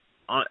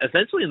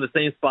essentially in the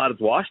same spot as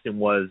Washington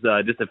was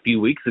just a few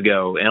weeks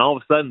ago. And all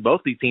of a sudden,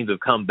 both these teams have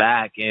come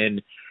back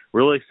and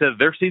really said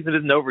their season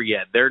isn't over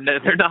yet. They're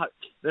not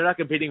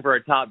competing for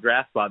a top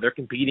draft spot. They're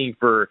competing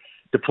to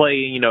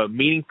play,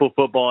 meaningful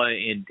football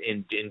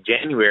in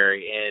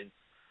January. And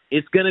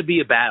it's going to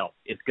be a battle.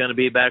 It's going to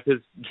be a battle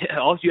because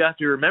also you have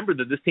to remember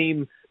that this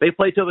team, they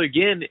play each other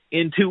again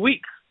in 2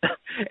 weeks.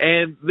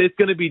 And it's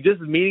going to be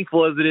just as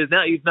meaningful as it is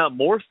now, if not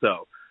more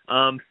so.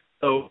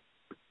 So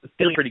it's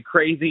feeling pretty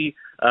crazy.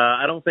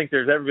 I don't think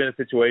there's ever been a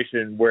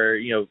situation where,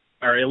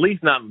 or at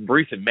least not in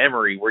recent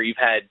memory, where you've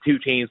had 2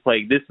 teams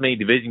play this many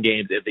division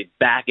games at the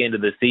back end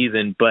of the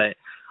season. But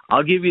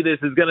I'll give you this,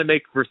 it's going to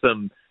make for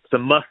some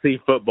must-see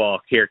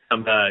football here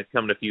coming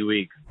a few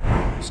weeks.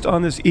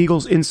 On this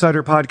Eagles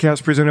Insider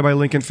podcast presented by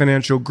Lincoln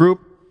Financial Group,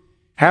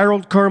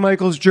 Harold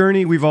Carmichael's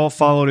journey, we've all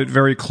followed it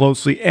very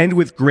closely and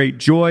with great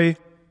joy.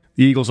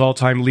 The Eagles'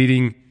 all-time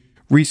leading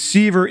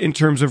receiver in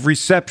terms of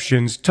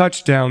receptions,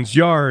 touchdowns,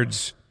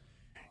 yards.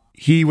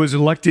 He was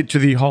elected to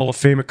the Hall of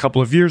Fame a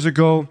couple of years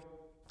ago.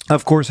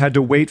 Of course, had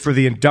to wait for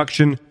the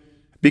induction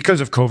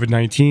because of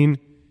COVID-19.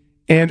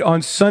 And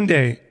on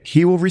Sunday,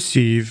 he will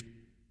receive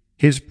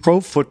his Pro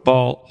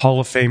Football Hall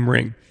of Fame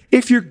ring.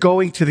 If you're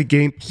going to the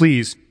game,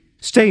 please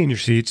stay in your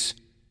seats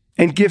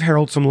and give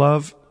Harold some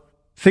love.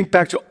 Think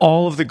back to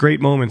all of the great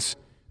moments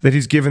that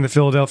he's given the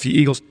Philadelphia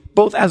Eagles,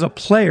 both as a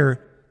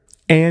player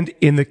and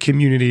in the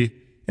community,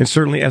 and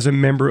certainly as a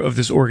member of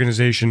this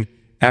organization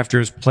after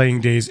his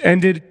playing days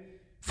ended.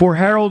 For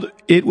Harold,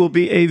 it will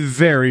be a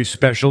very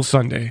special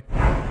Sunday.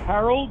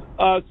 Harold,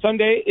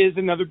 Sunday is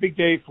another big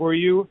day for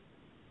you.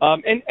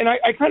 And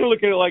I kind of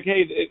look at it like,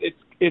 hey,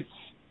 it's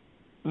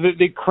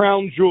the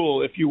crown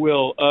jewel, if you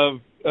will,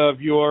 of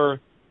your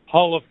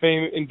Hall of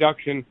Fame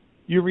induction.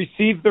 You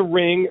received the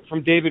ring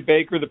from David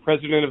Baker, the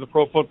president of the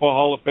Pro Football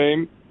Hall of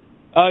Fame.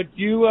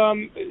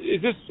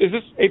 Is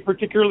this a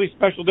particularly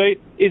special day?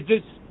 Is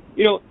this,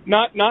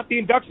 not the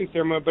induction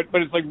ceremony, but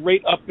it's like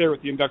right up there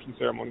with the induction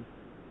ceremony?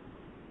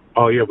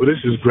 Oh yeah, well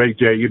this is a great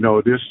day.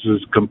 This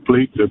is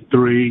complete the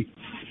three,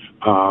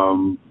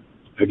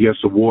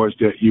 awards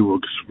that you will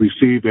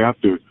receive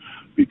after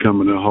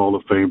becoming a Hall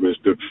of Famer.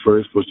 The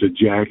first was the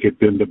jacket,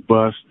 then the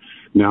bust,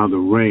 now the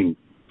ring.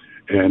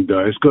 And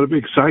it's going to be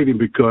exciting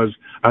because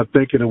I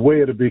think in a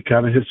way it'll be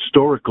kind of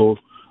historical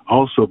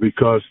also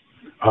because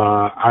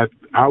I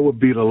will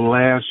be the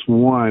last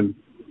one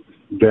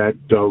that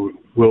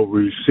will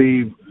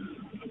receive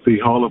the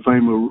Hall of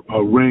Fame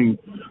ring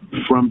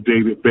from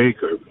David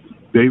Baker.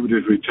 David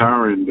is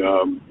retiring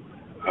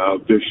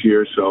this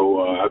year, so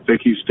I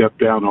think he stepped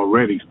down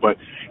already. But,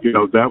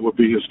 that would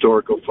be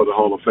historical for the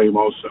Hall of Fame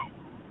also.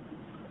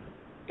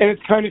 And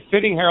it's kind of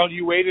fitting, Harold.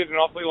 You waited an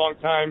awfully long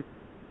time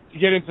to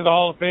get into the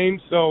Hall of Fame,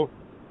 so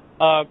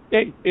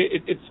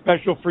it's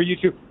special for you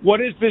too. What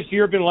has this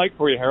year been like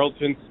for you, Harold,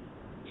 since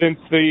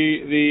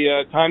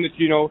the time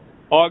that,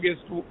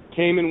 August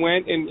came and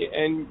went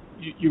and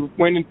you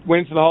went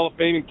to the Hall of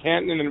Fame in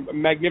Canton in a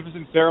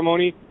magnificent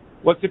ceremony?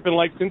 What's it been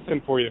like since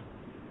then for you?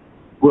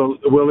 Well,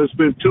 it's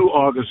been 2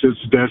 Augusts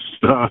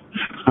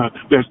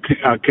that's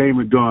came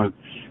and gone.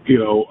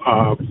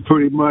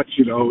 Pretty much,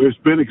 it's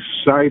been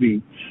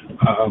exciting.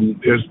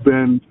 It's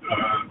been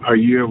a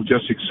year of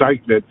just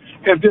excitement.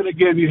 And then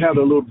again, you had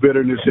a little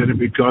bitterness in it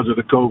because of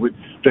the COVID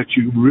that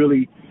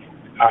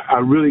I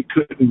really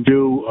couldn't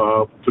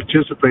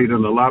participate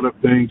in a lot of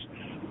things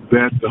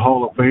that the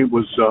Hall of Fame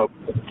was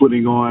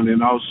putting on,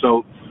 and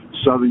also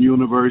Southern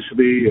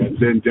University, and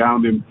then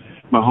down in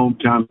my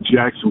hometown,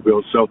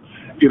 Jacksonville. So,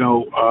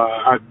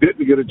 I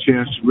didn't get a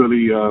chance to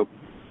really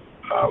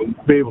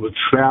be able to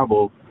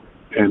travel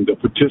and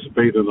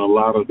participate in a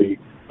lot of the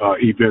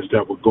events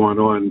that were going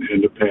on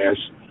in the past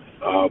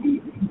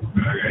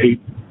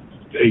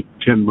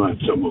 10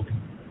 months.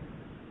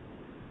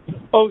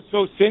 Oh,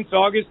 so since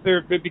August,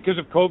 because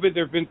of COVID,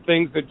 there have been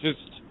things that just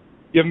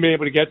you haven't been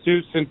able to get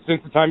to since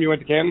the time you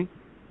went to Canton?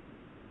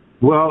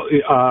 Well,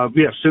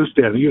 since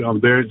then,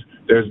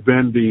 there's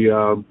been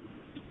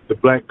the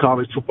Black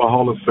College Football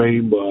Hall of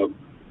Fame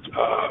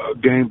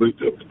game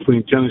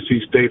between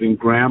Tennessee State and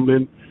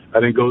Grambling. I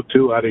didn't go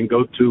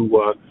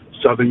to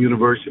Southern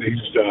University's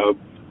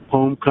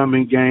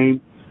homecoming game,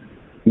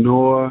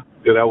 nor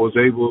that I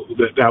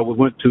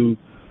went to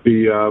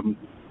the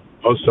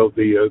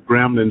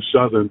Grambling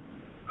Southern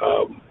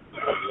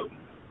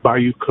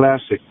Bayou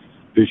Classic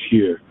this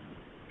year.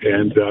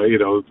 And,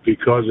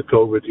 because of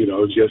COVID,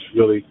 just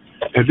really,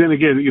 and then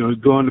again,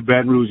 going to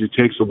Baton Rouge, it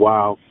takes a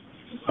while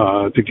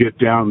to get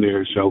down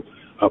there. So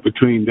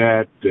between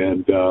that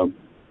and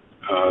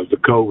the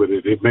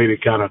COVID, it made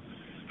it kind of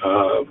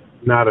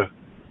not a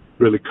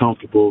really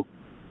comfortable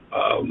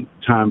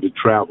time to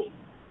travel.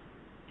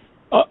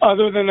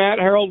 Other than that,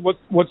 Harold,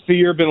 what's the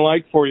year been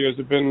like for you? Has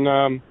it been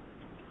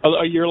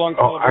a year-long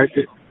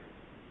celebration?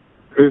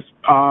 It's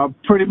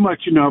pretty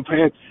much, I've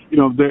had,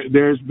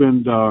 there's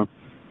been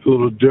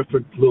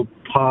little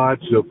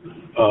pods of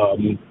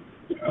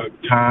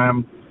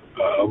time,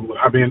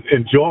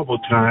 enjoyable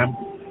time,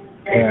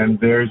 and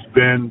there's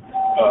been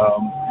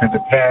in the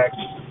past,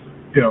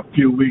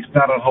 few weeks,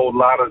 not a whole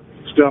lot of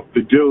stuff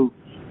to do,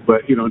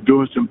 but,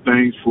 doing some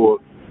things for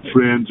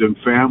friends and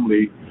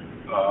family.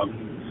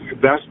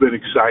 That's been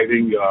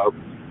exciting,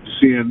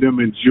 seeing them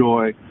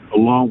enjoy,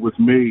 along with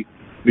me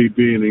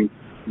being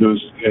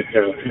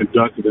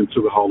inducted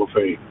into the Hall of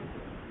Fame.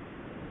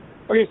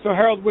 Okay, so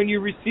Harold, when you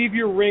receive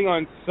your ring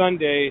on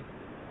Sunday,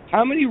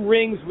 how many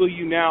rings will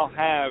you now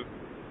have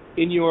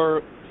in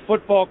your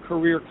football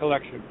career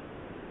collection?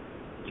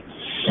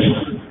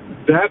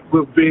 This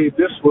would be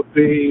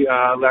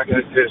like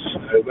I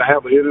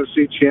have an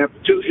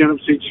two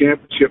NFC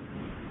championship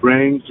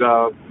rings,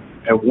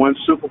 and 1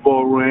 Super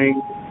Bowl ring,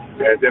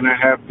 and then I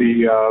have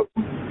the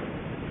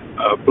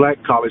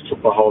Black College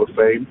Football Hall of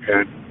Fame,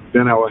 and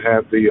then I will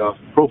have the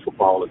Pro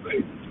Football Hall of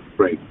Fame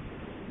ring.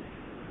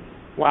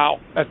 Wow,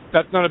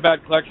 that's not a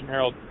bad collection,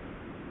 Harold.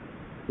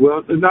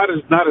 Well, not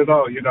at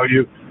all.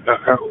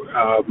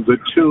 The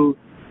 2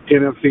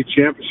 NFC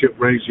championship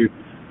rings,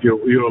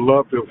 you'll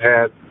love to have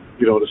had,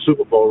 the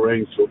Super Bowl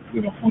rings. So,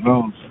 who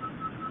knows?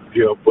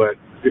 But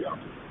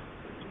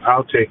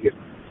I'll take it.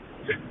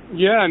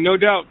 Yeah, no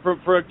doubt.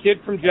 For a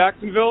kid from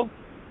Jacksonville,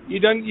 you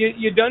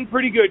done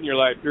pretty good in your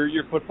life,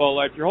 your football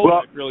life, your whole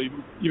life, really.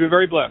 You've been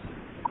very blessed.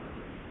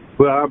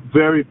 Well, I'm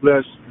very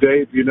blessed,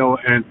 Dave.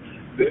 And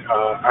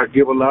I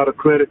give a lot of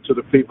credit to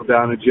the people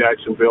down in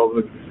Jacksonville,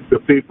 the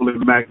people in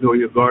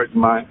Magnolia Gardens,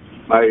 my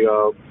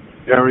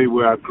area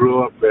where I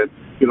grew up, and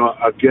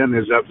again,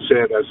 as I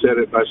said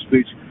in my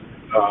speech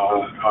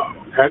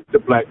at the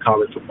Black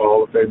College Football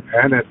Hall of Fame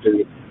and at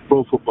the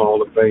Pro Football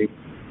Hall of Fame,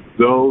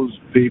 those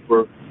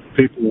people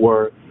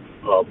were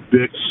a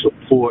big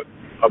support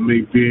of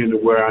me being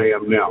where I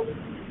am now.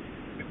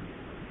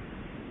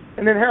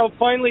 And then, Harold,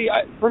 finally,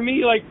 for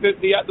me, like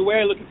the way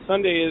I look at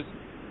Sunday is,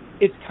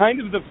 it's kind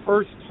of the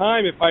first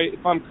time, if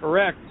I'm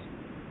correct,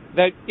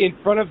 that in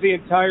front of the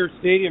entire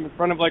stadium, in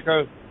front of like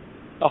a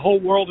whole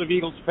world of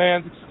Eagles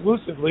fans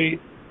exclusively,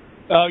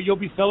 you'll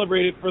be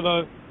celebrated for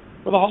the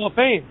Hall of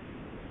Fame,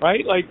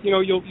 right? Like,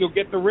 you'll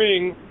get the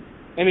ring,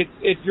 and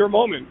it's your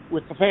moment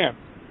with the fans.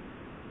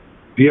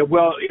 Yeah,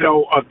 well,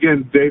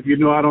 again, Dave,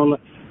 I don't.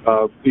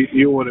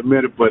 You won't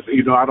admit it, but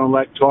I don't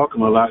like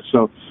talking a lot,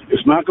 so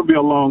it's not going to be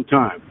a long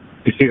time.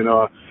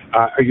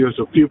 There's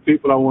a few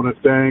people I want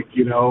to thank,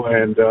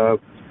 and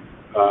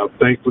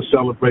thank for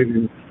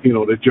celebrating,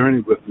 the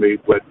journey with me.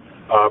 But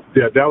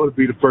that would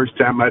be the first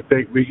time I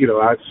think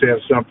I'd said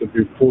something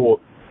before,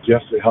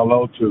 just say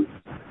hello to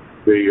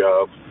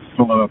the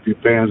Philadelphia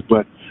fans.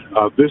 But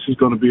this is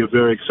going to be a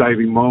very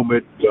exciting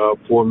moment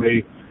for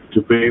me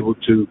to be able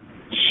to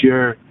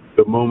share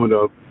the moment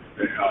of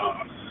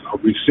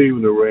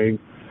receiving the ring,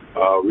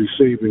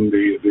 receiving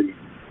the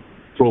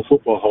Pro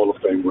Football Hall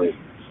of Fame ring.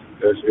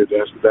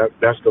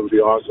 That's going to be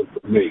awesome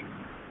for me.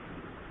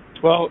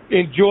 Well,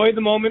 enjoy the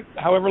moment,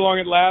 however long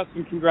it lasts,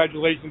 and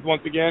congratulations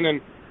once again,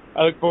 and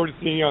I look forward to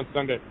seeing you on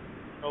Sunday.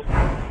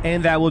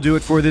 And that will do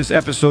it for this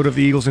episode of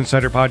the Eagles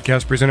Insider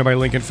Podcast presented by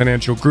Lincoln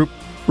Financial Group.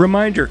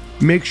 Reminder,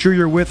 make sure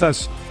you're with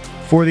us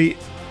for the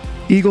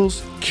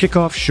Eagles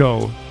Kickoff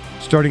Show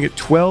starting at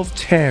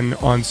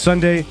 12:10 on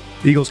Sunday.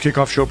 The Eagles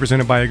Kickoff Show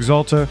presented by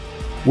Exalta.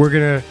 We're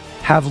going to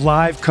have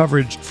live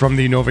coverage from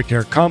the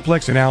NovaCare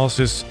Complex,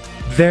 analysis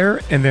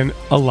there, and then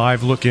a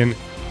live look-in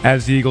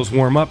as the Eagles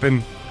warm up,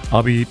 and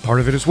I'll be part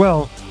of it as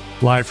well,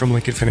 live from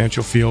Lincoln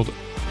Financial Field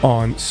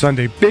on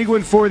Sunday. Big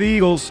one for the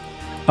Eagles.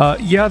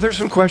 There's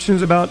some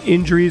questions about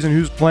injuries and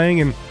who's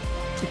playing, and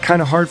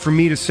kind of hard for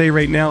me to say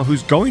right now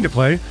who's going to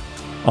play.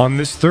 On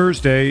this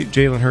Thursday,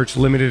 Jalen Hurts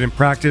limited in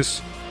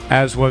practice,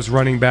 as was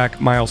running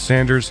back Miles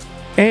Sanders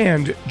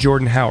and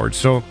Jordan Howard.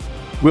 So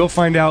we'll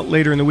find out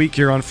later in the week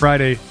here on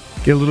Friday,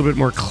 get a little bit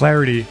more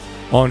clarity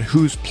on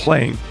who's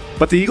playing.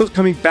 But the Eagles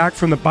coming back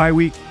from the bye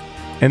week,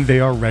 and they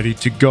are ready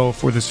to go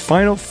for this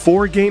final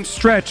 4-game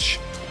stretch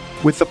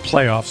with the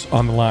playoffs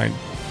on the line.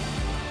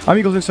 I'm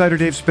Eagles Insider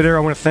Dave Spadaro. I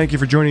want to thank you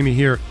for joining me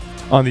here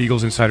on the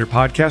Eagles Insider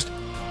Podcast.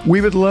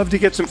 We would love to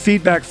get some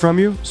feedback from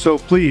you, so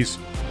please,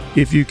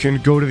 if you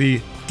can go to the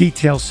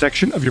details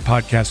section of your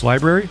podcast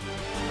library,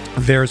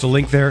 there's a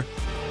link there.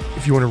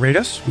 If you want to rate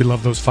us, we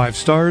love those 5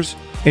 stars.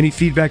 Any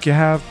feedback you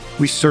have,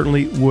 we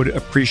certainly would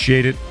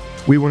appreciate it.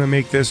 We want to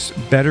make this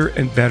better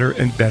and better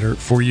and better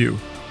for you.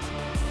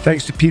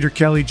 Thanks to Peter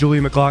Kelly,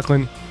 Julia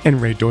McLaughlin,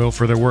 and Ray Doyle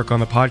for their work on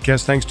the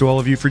podcast. Thanks to all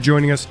of you for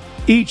joining us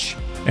each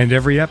and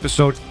every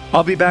episode.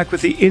 I'll be back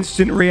with the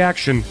Instant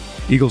Reaction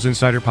Eagles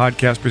Insider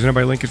Podcast presented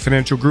by Lincoln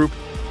Financial Group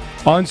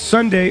on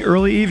Sunday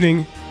early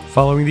evening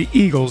following the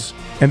Eagles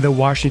and the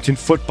Washington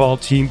football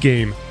team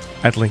game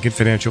at Lincoln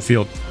Financial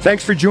Field.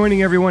 Thanks for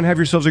joining, everyone. Have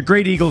yourselves a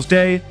great Eagles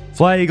day.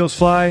 Fly, Eagles,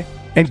 fly,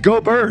 and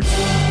go Birds!